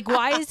 language. Like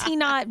why is he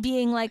not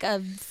being like a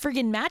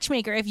friggin'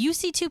 matchmaker? If you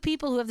see 2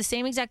 people who have the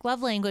same exact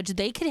love language,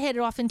 they could hit it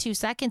off in 2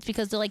 seconds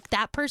because they're like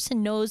that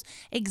person knows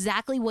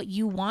exactly what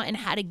you want and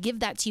how to give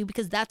that to you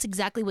because that's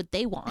exactly what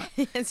they want.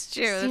 It's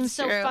true. Seems That's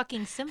so true.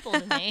 fucking simple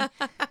to me.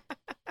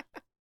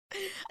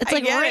 It's I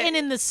like get written it.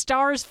 in the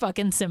stars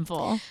fucking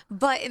simple.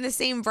 But in the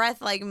same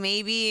breath, like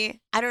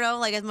maybe I don't know,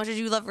 like as much as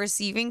you love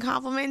receiving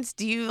compliments,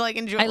 do you like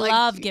enjoy? I like,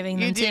 love giving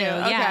you them do? too.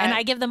 Okay. Yeah, and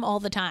I give them all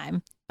the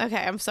time. Okay,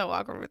 I'm so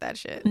awkward with that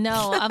shit.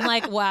 No, I'm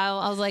like, wow.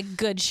 I was like,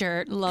 good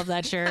shirt. Love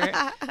that shirt.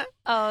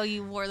 Oh,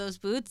 you wore those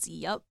boots?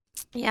 Yep.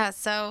 Yeah,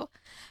 so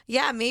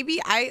yeah, maybe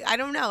I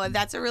don't know.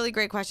 That's a really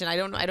great question. I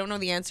don't know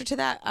the answer to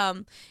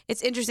that.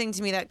 It's interesting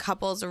to me that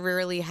couples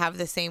rarely have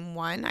the same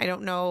one. I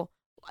don't know,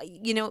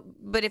 you know,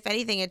 but if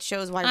anything, it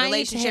shows why I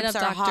need to hit relationships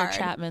up are Dr. hard.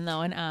 Chapman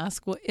though and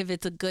ask if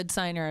it's a good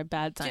sign or a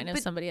bad sign if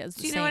but somebody has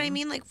the Do you know what I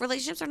mean? Like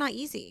relationships are not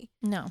easy.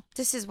 No.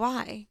 This is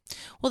why.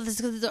 Well, this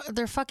is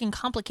they're fucking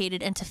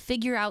complicated, and to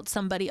figure out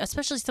somebody,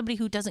 especially somebody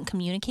who doesn't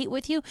communicate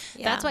with you,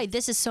 that's why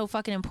this is so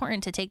fucking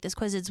important to take this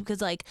quiz. It's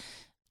because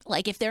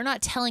like if they're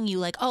not telling you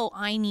like, oh,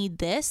 I need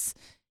this,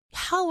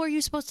 how are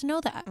you supposed to know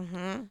that?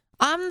 Mm-hmm.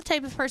 I'm the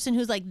type of person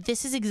who's like,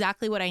 this is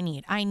exactly what I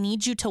need. I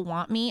need you to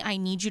want me. I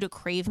need you to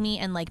crave me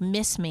and like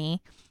miss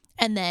me.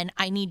 And then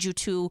I need you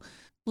to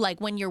like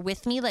when you're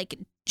with me, like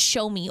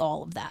show me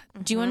all of that.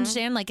 Do you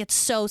understand? Like it's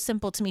so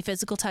simple to me.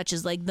 Physical touch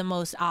is like the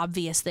most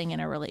obvious thing in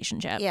a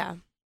relationship. Yeah.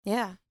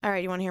 Yeah. All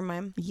right. You want to hear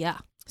mine? Yeah.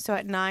 So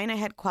at 9, I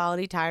had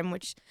quality time,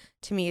 which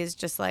to me is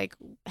just like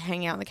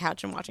hanging out on the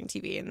couch and watching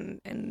TV,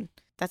 and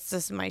that's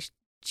just my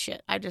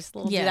shit. I just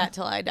will do that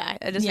till I die.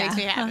 It just makes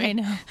me happy. I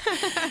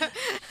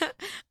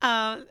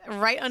know.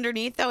 Right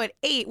underneath though at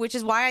 8, which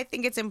is why I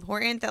think it's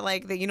important that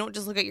like that you don't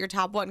just look at your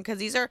top one because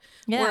these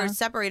were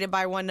separated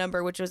by one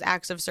number, which was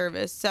acts of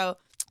service. So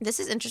this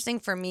is interesting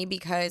for me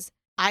because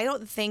I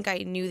don't think I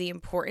knew the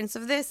importance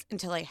of this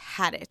until I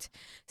had it.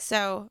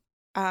 So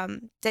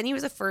Denny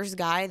was the first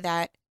guy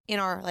that in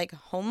our like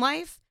home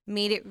life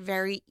made it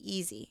very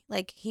easy.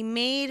 Like he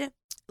made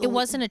It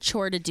wasn't a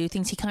chore to do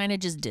things. He kind of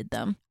just did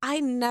them.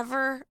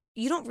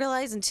 You don't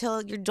realize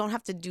until you don't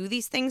have to do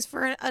these things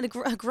for a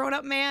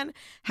grown-up man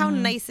how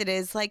nice it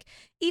is. Like,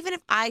 even if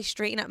I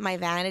straighten up my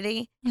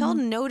vanity, he'll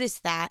notice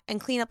that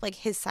and clean up, like,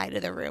 his side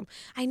of the room.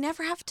 I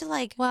never have to,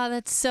 like... Wow,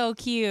 that's so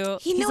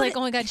cute. He's like,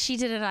 oh, my God, she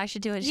did it. I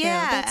should do it, too.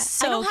 That's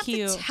so I don't have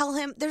cute. to tell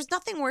him. There's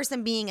nothing worse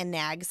than being a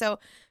nag. So,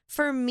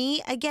 for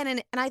me, again,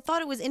 and I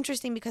thought it was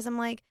interesting because I'm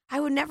like, I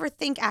would never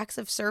think acts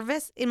of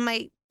service in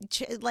my...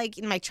 like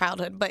in my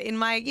childhood, but in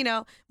my,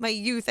 my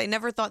youth, I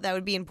never thought that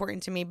would be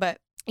important to me. But,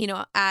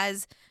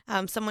 as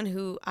someone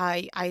who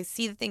I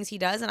see the things he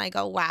does and I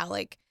go, wow,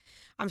 like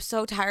I'm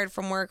so tired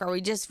from work, or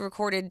we just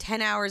recorded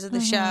 10 hours of the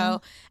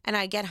show and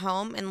I get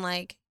home and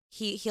like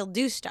he'll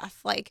do stuff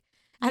like,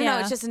 I don't know.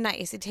 It's just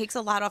nice. It takes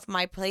a lot off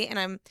my plate, and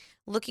I'm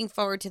looking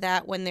forward to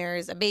that when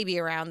there's a baby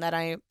around that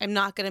I'm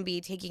not going to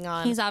be taking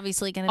on. He's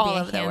obviously going to all be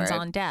over a the word.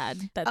 hands-on dad.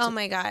 That's Oh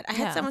my God. I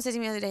had yeah. someone say to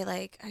me the other day,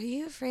 like, are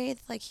you afraid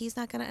like he's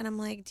not going to, and I'm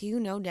like, do you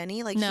know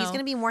Denny? Like No. he's going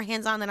to be more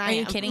hands-on than I am. Are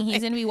you kidding?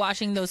 He's going to be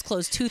washing those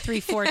clothes 2, 3,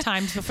 4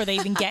 times before they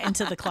even get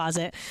into the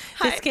closet.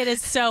 This kid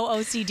is so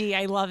OCD.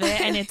 I love it.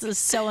 And it's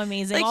so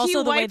amazing. Like, Also, he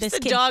the way wipes this the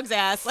kid dog's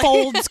ass. Like-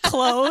 folds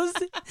clothes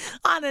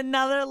on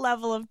another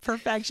level of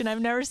perfection.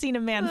 I've never seen a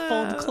man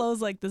fold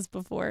clothes like this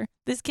before.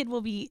 This kid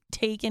will be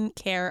taken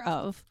care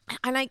of.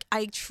 And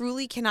I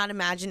truly cannot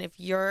imagine if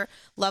your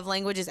love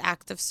language is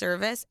acts of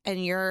service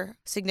and your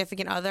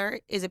significant other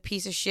is a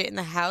piece of shit in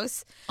the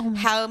house,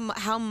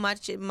 how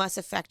much it must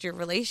affect your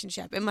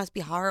relationship. It must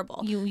be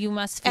horrible. You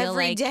must feel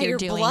Every like day you're your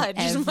doing blood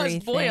everything. just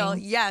must boil.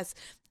 Yes.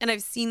 And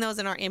I've seen those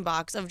in our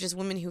inbox of just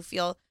women who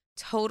feel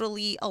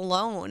totally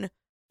alone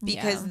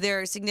because Yeah.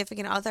 their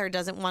significant other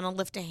doesn't want to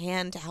lift a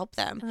hand to help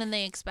them. And then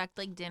they expect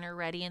like dinner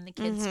ready and the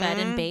kids fed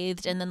and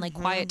bathed and then like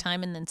quiet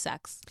time and then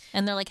sex.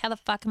 And they're like, how the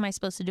fuck am I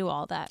supposed to do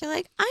all that? You're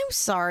like, I'm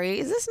sorry.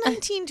 Is this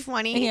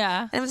 1920?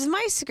 Yeah. And was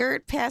my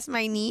skirt past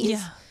my knees?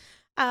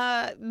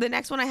 Yeah. The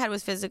next one I had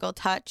was physical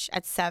touch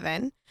at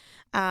 7.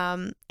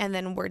 And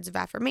then words of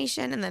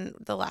affirmation. And then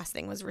the last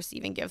thing was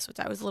receiving gifts, which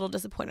I was a little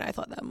disappointed. I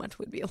thought that much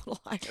would be a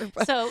little higher.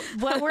 But So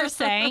what we're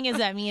saying is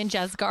that me and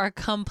Jessica are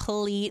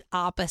complete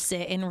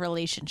opposite in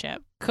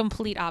relationship.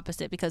 Complete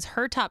opposite because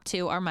her top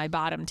 2 are my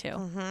bottom 2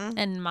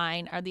 and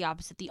mine are the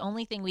opposite. The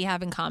only thing we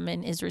have in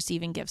common is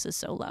receiving gifts is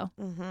so low.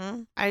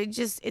 I'm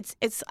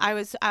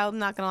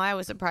not gonna lie, I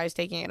was surprised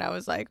taking it. I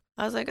was like,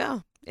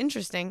 oh,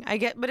 interesting.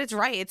 But it's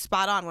right. It's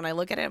spot on. When I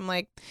look at it, I'm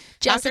like,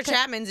 Dr. Jessica-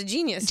 Chapman's a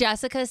genius.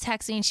 Jessica's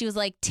texting and she was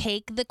like,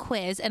 take the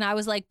quiz. And I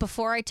was like,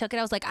 before I took it,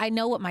 I was like, I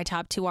know what my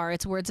top 2 are.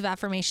 It's words of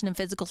affirmation and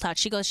physical touch.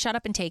 She goes, shut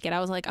up and take it. I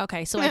was like,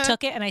 okay. So I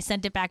took it and I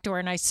sent it back to her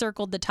and I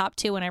circled the top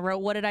 2 and I wrote,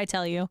 what did I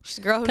tell you? She's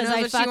a girl who Because knows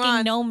I what she fucking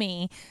wants. know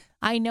me.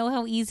 I know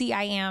how easy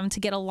I am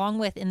to get along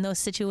with in those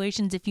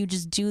situations if you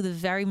just do the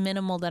very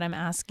minimal that I'm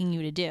asking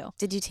you to do.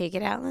 Did you take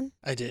it, Alan?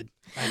 I did.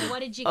 What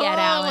did you get,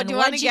 Alan? Do you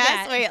What want to did you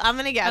guess? get? Wait, I'm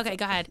gonna guess. Okay,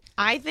 go ahead.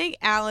 I think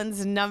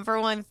Alan's number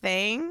one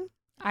thing.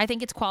 I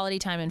think it's quality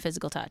time and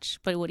physical touch.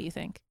 But what do you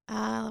think?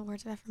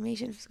 Words of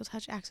affirmation, physical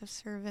touch, acts of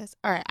service.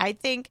 All right, I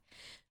think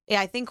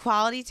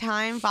quality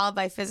time followed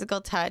by physical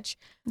touch,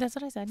 That's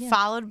what I said. Yeah.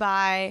 followed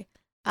by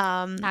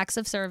Acts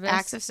of service.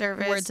 acts of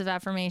service. Words of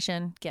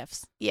affirmation.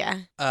 Gifts.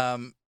 Yeah.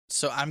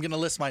 So I'm gonna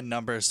list my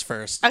numbers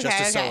first, Okay,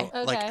 just to okay.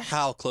 show like Okay.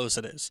 how close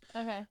it is.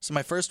 Okay. So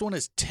my first one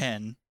is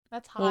 10.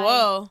 That's high.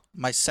 Whoa.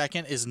 My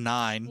second is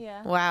 9.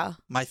 Yeah. Wow.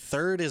 My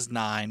third is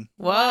 9,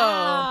 Whoa.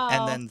 Wow.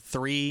 and then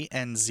 3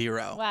 and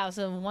 0. Wow,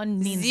 so 1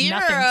 means 0.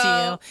 nothing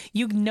to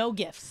you. You no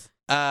gifts.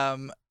 He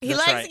That's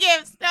likes right.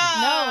 gifts.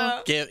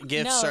 No.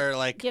 Gifts No, are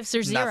like gifts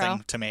are 0.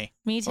 nothing to me.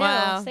 Me too.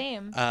 Wow.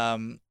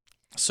 Same.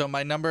 So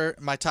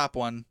my top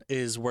one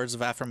is words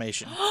of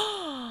affirmation.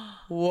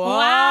 Whoa.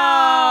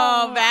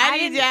 Wow.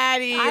 Batty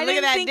daddy. I Look didn't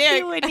at that think dick.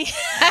 you would- Look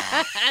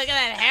at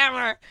that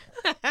hammer.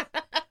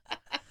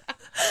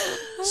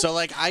 So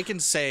like I can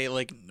say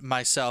like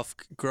myself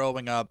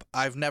growing up,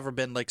 I've never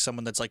been like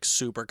someone that's like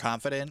super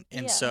confident,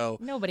 and Yeah. so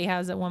Nobody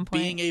has at one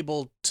point. being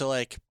able to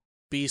like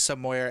be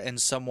somewhere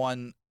and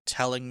someone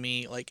telling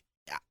me like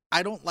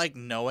I don't like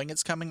knowing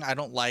it's coming. I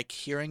don't like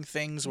hearing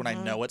things when I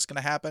know what's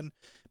going to happen,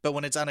 but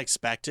when it's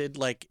unexpected,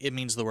 like it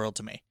means the world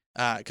to me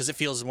because it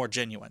feels more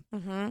genuine.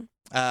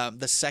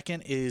 The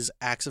second is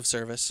acts of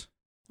service.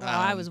 Wow,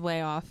 I was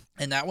way off.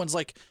 And that one's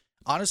like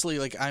honestly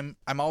like I'm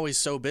always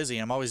so busy.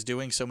 I'm always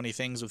doing so many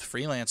things with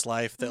freelance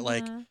life that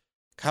like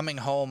coming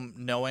home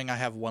knowing I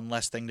have one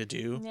less thing to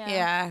do.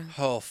 Yeah.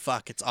 Oh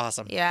fuck, it's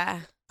awesome. Yeah.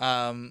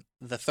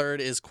 The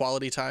third is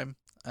quality time.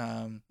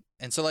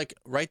 And so like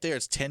right there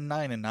it's 10,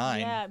 9 and 9.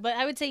 Yeah, but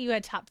I would say you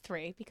had top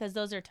 3 because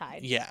those are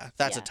tied. Yeah,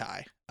 that's Yeah. a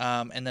tie.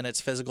 And then it's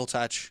physical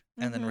touch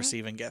and then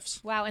receiving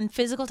gifts. Wow, and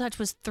physical touch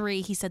was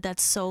 3. He said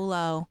that's so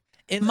low.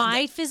 And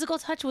My physical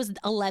touch was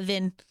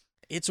 11.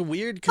 it's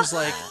weird cuz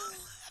like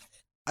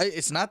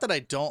it's not that I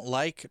don't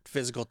like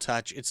physical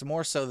touch. It's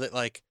more so that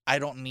like I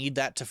don't need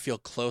that to feel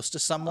close to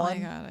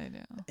someone. God, I do.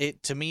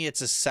 It to me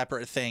it's a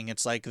separate thing.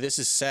 It's like this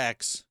is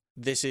sex,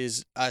 this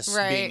is us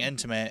Right. being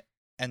intimate,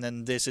 and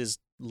then this is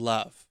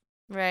love.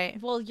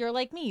 Right. Well, you're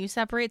like me. You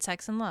separate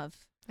sex and love.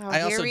 Oh, I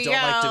here also we don't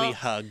like to go. be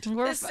hugged.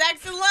 The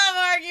sex and love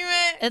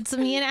argument. It's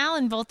me and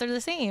Alan both are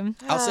the same.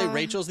 I'll say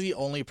Rachel's the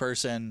only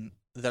person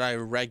that I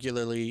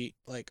regularly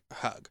like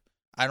hug.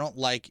 I don't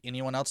like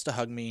anyone else to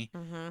hug me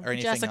or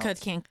anything Jessica else.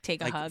 can't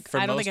take a Like, hug. For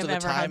I don't most think of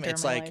I've the ever time, hugged her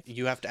it's in my like life.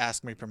 you have to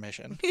ask me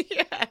permission.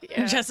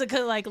 yeah. Jessica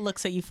like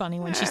looks at you funny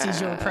when she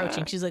sees you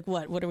approaching. She's like,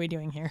 "What? What are we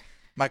doing here?"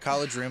 My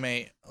college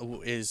roommate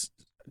is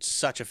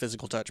such a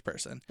physical touch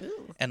person,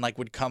 and like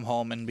would come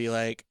home and be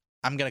like,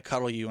 "I'm gonna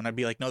cuddle you," and I'd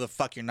be like, "No, the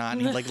fuck you're not."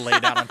 And he'd like lay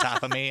down on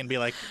top of me and be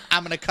like,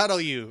 "I'm gonna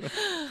cuddle you."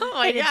 Oh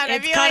my God. I'd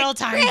It's be cuddle like,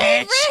 time,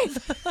 rape,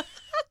 bitch. Rape.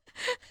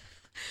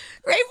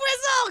 Rape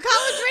whistle.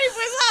 College rape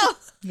whistle.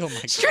 Oh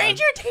my god.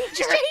 Stranger danger.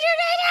 Stranger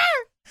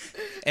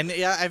danger. And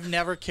yeah, I've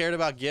never cared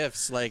about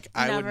gifts. Like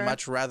I would Never.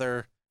 much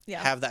rather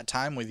have that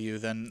time with you,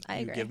 then I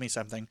you agree. give me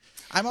something.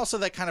 I'm also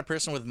that kind of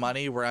person with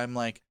money where I'm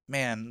like,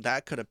 man,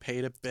 that could have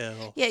paid a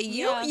bill. Yeah,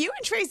 you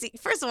and Tracy.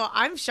 First of all,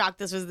 I'm shocked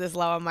this was this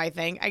low on my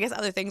thing. I guess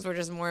other things were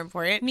just more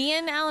important. Me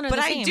and Alan are but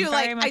the I same. do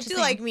very like much I the do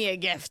same. like me a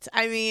gift.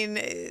 I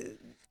mean,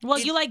 Well,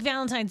 you like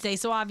Valentine's Day,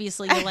 so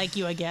obviously you like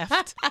you a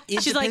gift.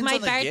 It She's like depends my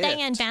on the birthday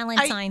gift. and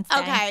Valentine's Day.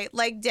 okay,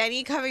 like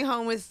Denny coming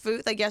home with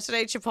food like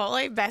yesterday at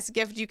Chipotle, best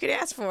gift you could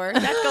ask for.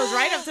 That goes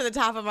right up to the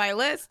top of my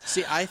list.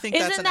 See, I think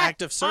that's an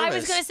act of service. I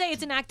was gonna say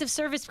it's an act of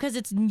service because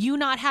it's you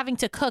not having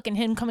to cook and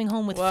him coming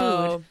home with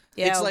food.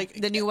 Yeah, It's like-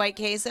 the new white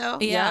queso.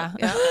 Yeah.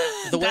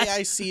 The way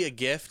I see a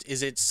gift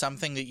is it's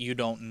something that you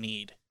don't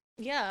need.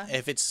 Yeah.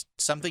 If it's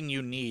something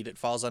you need, it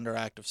falls under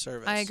act of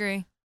service. I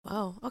agree.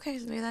 Oh, okay,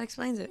 so maybe that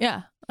explains it.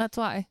 Yeah, that's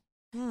why.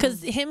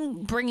 Because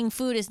him bringing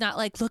food is not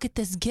like, look at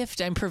this gift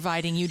I'm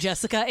providing you,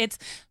 Jessica. It's,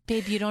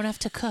 babe, you don't have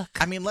to cook.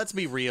 I mean, let's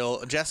be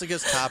real.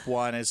 Jessica's top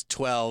one is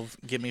 12,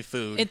 give me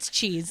food. It's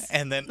cheese.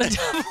 and then The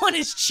top one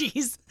is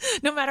cheese,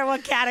 no matter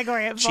what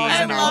category it falls Cheese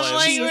and under. olives.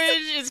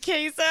 language is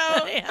queso.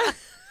 Yeah.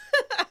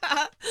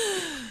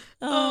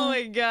 Oh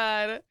my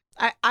god.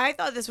 I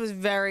thought this was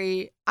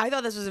very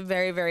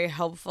very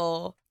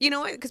helpful. You know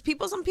what? Because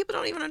some people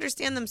don't even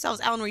understand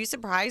themselves. Alan, were you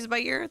surprised by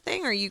your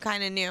thing, or you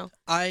kind of knew?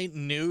 I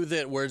knew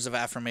that words of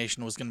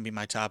affirmation was going to be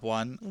my top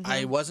one.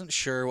 I wasn't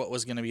sure what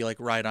was going to be like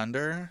right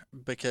under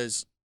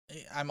because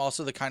I'm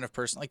also the kind of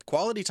person like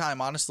quality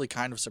time honestly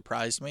kind of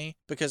surprised me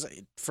because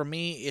for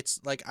me it's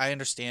like I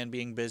understand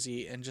being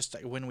busy and just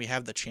when we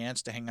have the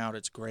chance to hang out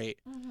it's great.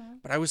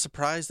 But I was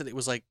surprised that it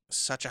was like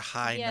such a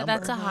high Yeah, number.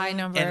 that's a high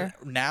number.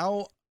 And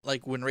now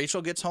like when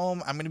Rachel gets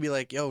home, I'm gonna be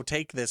like, "Yo,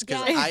 take this,"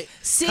 because Yeah. I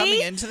See? coming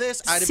into this,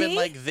 I'd have been See?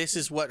 like, "This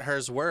is what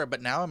hers were,"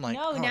 but now I'm like,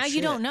 No, oh, now you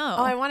shit. don't know.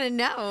 Oh, I want to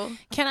know.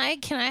 Can I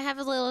have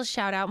a little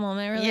shout out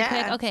moment really Yeah.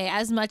 quick? Okay,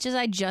 as much as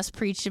I just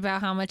preached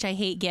about how much I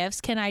hate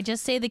gifts, can I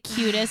just say the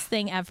cutest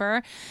thing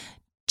ever?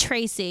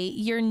 Tracy,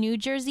 your New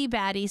Jersey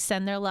baddies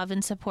send their love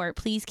and support.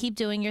 Please keep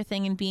doing your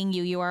thing and being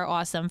you. You are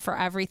awesome for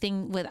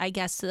everything with, I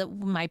guess,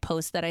 my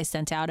post that I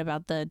sent out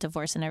about the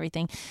divorce and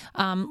everything.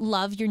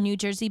 Love your New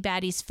Jersey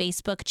baddies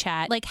Facebook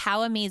chat. Like,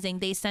 how amazing.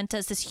 They sent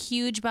us this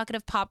huge bucket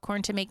of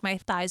popcorn to make my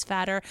thighs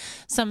fatter,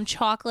 some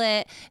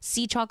chocolate,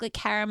 sea chocolate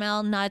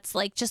caramel, nuts.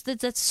 Like, just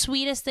it's the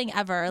sweetest thing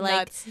ever. Like,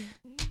 Nuts.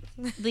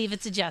 Leave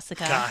it to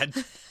Jessica. God,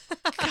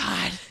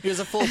 God. it was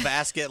a full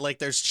basket. Like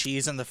there's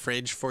cheese in the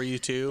fridge for you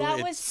too. that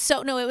It- was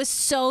so, no, it was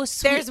so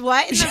sweet. There's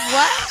what? In the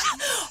what?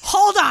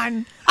 Hold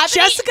on. I've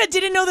been Jessica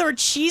didn't know there were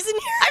cheese in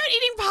here? I've been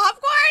eating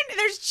popcorn.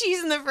 There's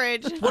cheese in the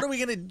fridge. What are we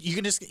gonna? You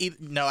can just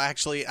eat. No,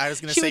 actually, I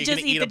was gonna She say would you're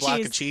just gonna eat eat a the block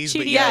cheese. of cheese, She'd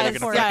but eat yeah, it you're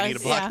for gonna fucking us. eat a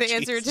block Yeah, of the cheese.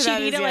 answer to She'd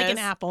that eat is it like an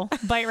yes. apple,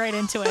 bite right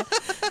into it.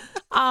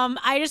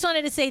 I just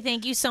wanted to say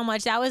thank you so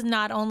much. That was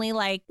not only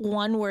like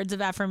one words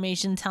of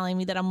affirmation telling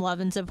me that I'm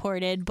loved and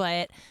supported,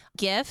 but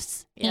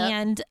gifts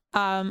and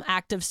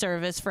act of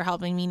service for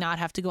helping me not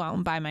have to go out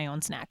and buy my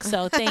own snacks.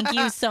 So thank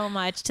you so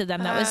much to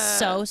them. That was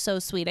so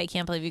sweet. I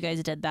can't believe you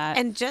guys did that.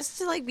 And just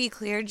to like be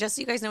clear, just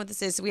so you guys know what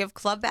this is, so we have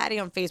Club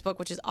Baddie on Facebook,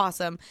 which is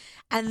awesome,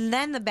 and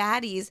then the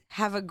baddies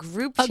have a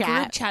group a chat.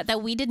 group chat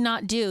that we did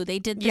not do. They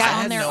did this Yeah, I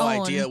on had their no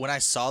own. idea. When I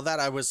saw that,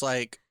 I was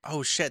like,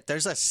 "Oh shit!"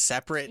 There's a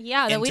separate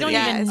Yeah, that we don't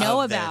entity even Yes.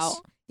 know of this. about.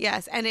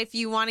 Yes, and if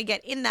you want to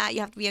get in that, you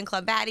have to be in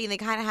Club Baddie, and they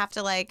kind of have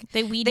to like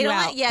They weed they you don't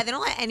out. let they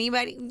don't let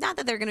anybody. Not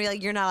that they're gonna be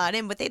like you're not allowed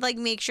in, but they like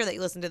make sure that you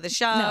listen to the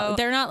show. No,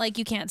 they're not like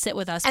you can't sit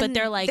with us, but And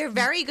they're like, they're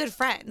very good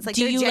friends. Like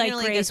do they're you like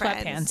genuinely gray good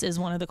friends. sweatpants? Is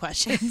one of the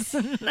questions.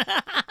 Just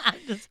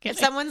If kidding.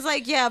 someone's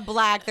like, yeah,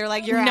 black, they're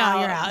like, you're out.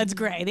 You're out. It's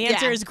gray. The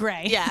answer is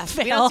gray. Yeah, we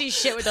Fail. don't see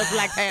shit with those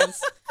black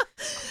pants.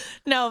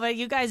 No, but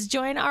you guys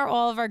join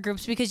all of our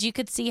groups because you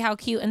could see how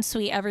cute and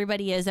sweet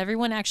everybody is.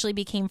 Everyone actually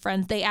became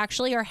friends. They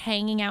actually are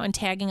hanging out and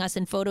tagging us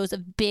in photos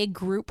of big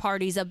group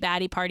parties, of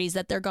baddie parties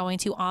that they're going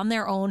to on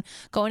their own,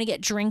 going to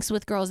get drinks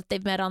with girls that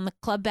they've met on the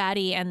Club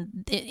Baddie and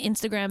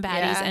Instagram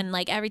baddies Yeah. and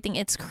like everything.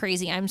 It's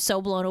crazy. I'm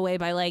so blown away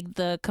by like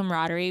the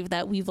camaraderie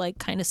that we've like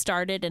kind of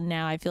started, and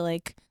now I feel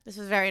like This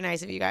was very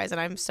nice of you guys, and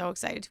I'm so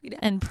excited to be there.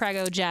 and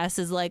Prego Jess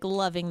is like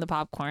loving the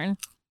popcorn.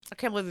 I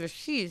can't believe there's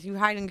cheese. You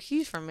hiding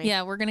cheese from me.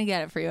 Yeah, we're gonna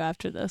get it for you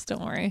after this.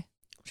 Don't worry.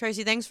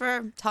 Tracy, thanks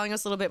for telling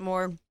us a little bit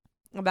more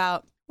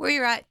about where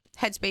you're at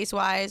headspace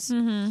wise.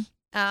 Mm-hmm.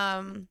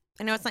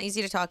 I know it's not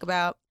easy to talk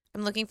about.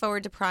 I'm looking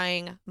forward to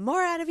prying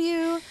more out of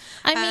you.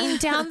 I mean,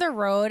 down the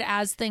road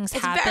as things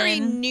It's happen. very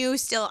new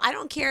still. I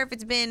don't care if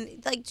it's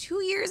been like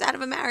 2 years out of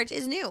a marriage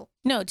is new.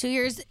 No, 2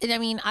 years. I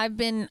mean, I've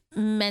been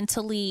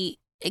mentally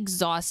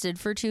exhausted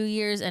for 2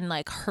 years and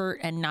like hurt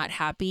and not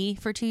happy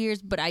for 2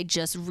 years. But I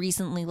just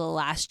recently, the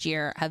last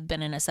year, have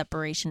been in a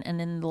separation.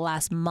 And in the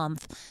last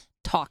month,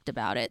 talked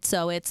about it.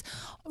 So it's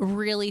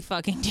really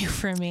fucking new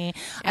for me.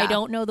 Yeah. I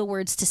don't know the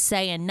words to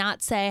say and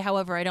not say.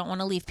 However, I don't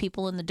want to leave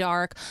people in the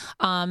dark.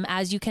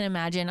 As you can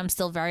imagine, I'm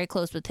still very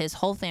close with his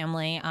whole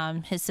family.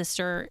 His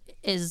sister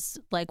is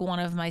like one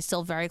of my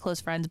still very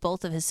close friends.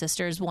 Both of his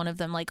sisters, one of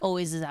them like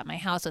always is at my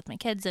house with my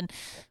kids, and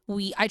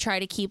I try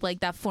to keep like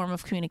that form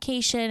of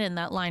communication and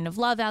that line of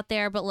love out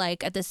there. But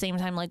like at the same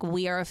time, like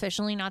we are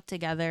officially not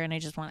together, and I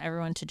just want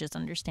everyone to just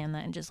understand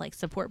that and just like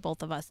support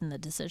both of us in the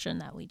decision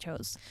that we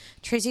chose.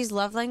 Tracy's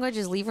love language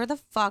is leave her the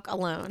fuck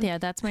alone. Yeah,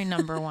 that's my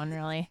number one,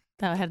 really.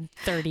 That had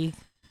 30.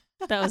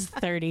 That was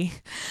 30.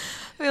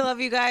 We love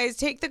you guys.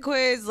 Take the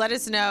quiz. Let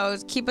us know.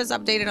 Keep us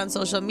updated on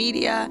social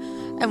media.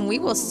 And we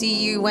will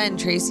see you when,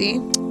 Tracy?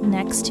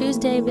 Next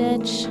Tuesday,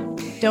 bitch.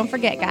 Don't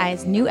forget,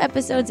 guys, new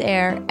episodes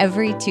air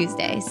every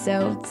Tuesday.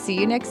 So see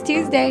you next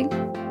Tuesday.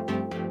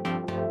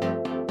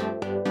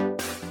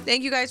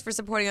 Thank you guys for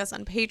supporting us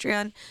on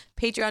Patreon.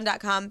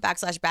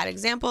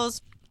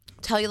 Patreon.com/badexamples.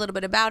 Tell you a little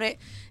bit about it.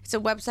 It's a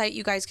website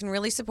you guys can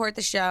really support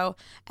the show.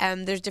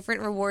 There's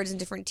different rewards and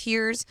different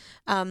tiers.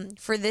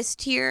 For this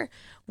tier,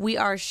 we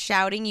are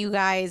shouting you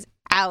guys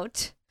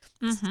out.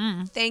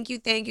 Mm-hmm. Thank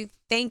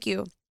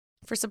you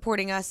for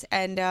supporting us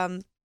and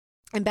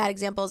Bad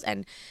Examples.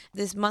 And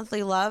this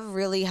monthly love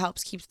really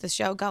helps keep the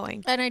show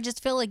going. And I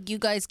just feel like you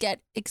guys get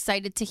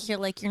excited to hear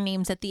like your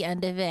names at the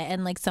end of it,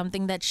 and like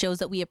something that shows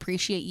that we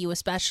appreciate you,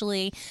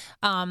 especially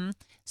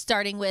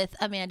starting with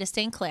Amanda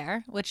St.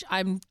 Clair, which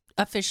I'm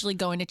officially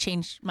going to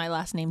change my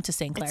last name to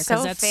St. Clair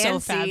because that's so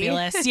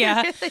fabulous.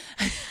 Yeah.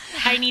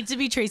 I need to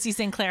be Tracy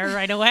St. Clair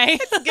right away.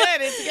 It's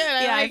good.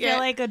 I feel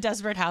like a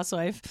desperate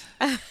housewife.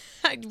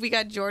 We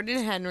got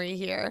Jordan Henry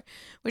here,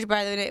 which,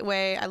 by the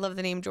way, I love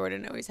the name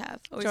Jordan. Always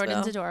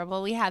Jordan's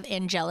adorable. We have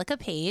Angelica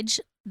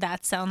Page.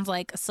 That sounds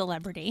like a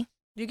celebrity.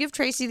 Do you give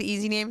Tracy the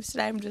easy names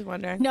today? I'm just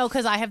wondering. No,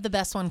 because I have the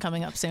best one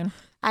coming up soon.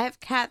 I have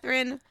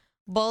Catherine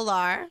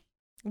Bolar.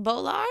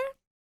 Bolar?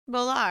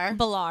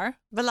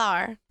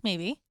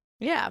 Maybe.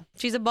 Yeah,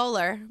 she's a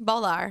bowler.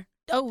 Bolar.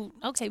 Oh,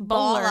 okay.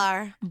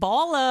 Baller.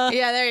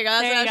 Yeah, there you go.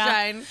 That's what I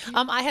was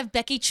trying. I have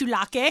Becky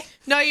Chulake.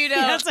 No, you don't.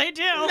 Yes, I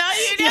do. No,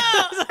 you don't. Yeah,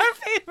 that's our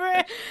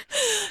favorite.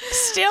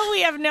 Still,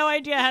 we have no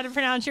idea how to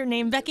pronounce your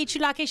name. Becky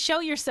Chulake, show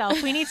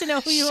yourself. We need to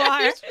know who you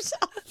are.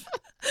 Yourself.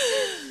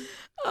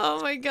 Oh,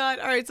 my God.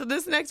 All right, so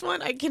this next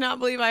one, I cannot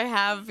believe I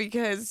have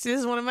because this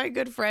is one of my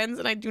good friends,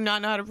 and I do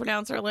not know how to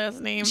pronounce her last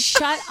name.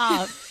 Shut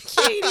up.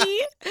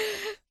 Katie,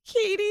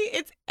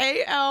 it's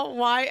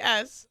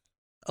Alys.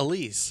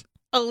 Elise.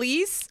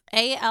 Elise?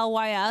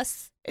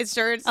 Alys. It's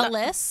sure it's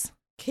Alice.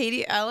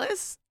 Katie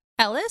Ellis?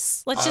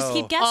 Ellis? Let's just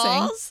keep guessing.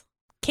 Alls?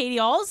 Katie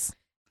Alls?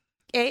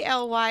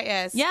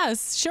 Alys.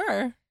 Yes,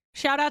 sure.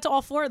 Shout out to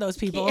all four of those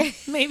people.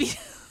 Maybe.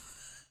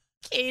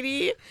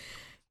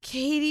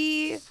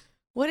 Katie,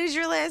 what is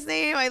your last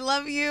name? I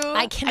love you.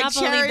 I cannot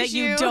believe that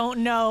you don't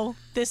know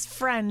this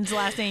friend's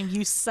last name,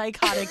 you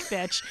psychotic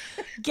bitch.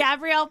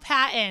 Gabrielle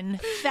Patton.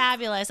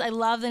 Fabulous. I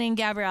love the name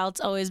Gabrielle.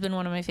 It's always been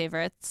one of my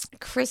favorites.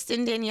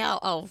 Kristen Danielle.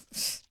 Oh,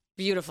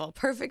 beautiful.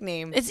 Perfect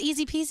name. It's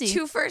easy peasy.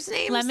 2 first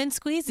names. Lemon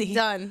squeezy.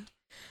 Done.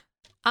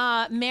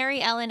 Mary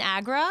Ellen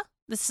Agra.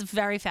 This is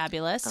very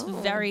fabulous. Oh.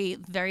 Very,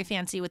 very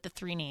fancy with the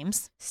 3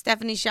 names.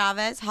 Stephanie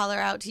Chavez. Holler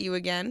out to you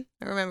again.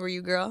 I remember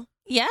you, girl.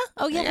 Yeah?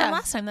 Oh, yeah, Yeah. from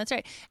last time. That's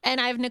right.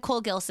 And I have Nicole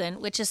Gilson,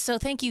 which is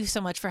thank you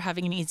so much for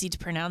having an easy to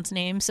pronounce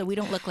name so we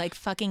don't look like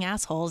fucking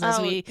assholes as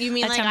we you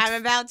mean like attempt-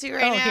 I'm about to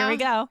right now? Oh, here we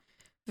go.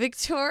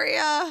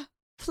 Victoria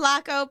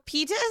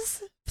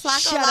Plakopitis?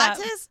 Shut up.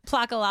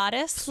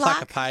 Placolatus?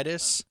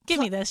 Placopitis. Give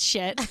me this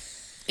shit.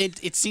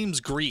 It seems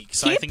Greek,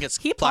 so I think it's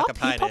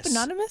Placopitis.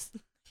 Anonymous?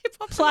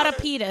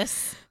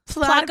 Platypedis.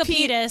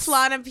 Placopetus.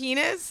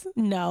 Planopenis?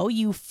 No,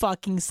 you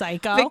fucking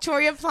psycho.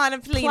 Victoria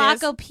Planopenis.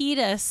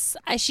 Placopetus.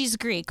 She's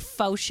Greek.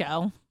 Faux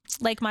show.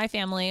 Like my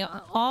family.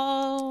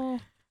 Oh.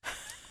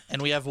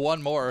 And we have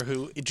one more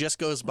who it just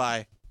goes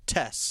by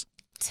Tess.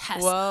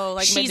 Tess. Whoa,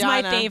 like She's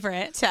Madonna. my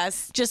favorite.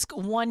 Tess. Just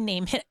one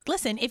name.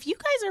 Listen, if you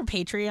guys are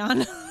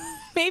Patreon,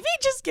 maybe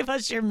just give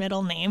us your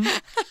middle name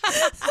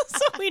so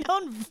we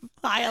don't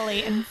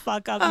violate and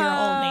fuck up your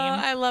whole name.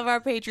 I love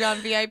our Patreon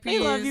VIPs. I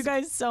love you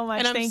guys so much.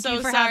 And I'm Thank so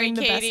you for sorry, having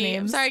the Katie. best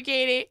names. I'm sorry,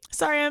 Katie.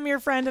 Sorry, I'm your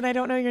friend and I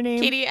don't know your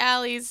name. Katie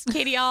Allies.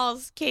 Katie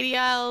Alls. Katie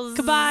Alls.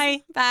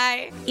 Goodbye.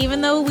 Bye.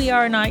 Even though we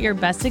are not your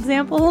best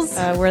examples,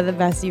 We're the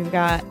best you've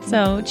got.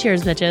 so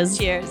cheers, bitches.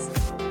 Cheers.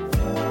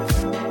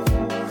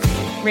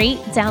 Rate,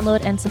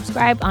 download, and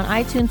subscribe on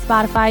iTunes,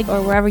 Spotify,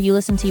 or wherever you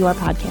listen to your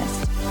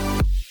podcast.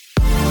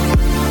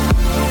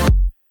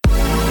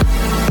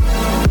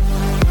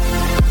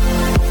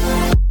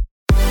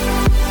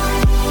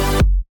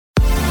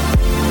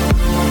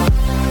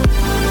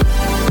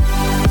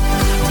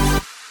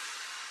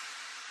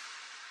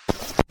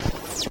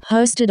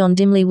 Hosted on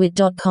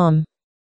dimlywit.com.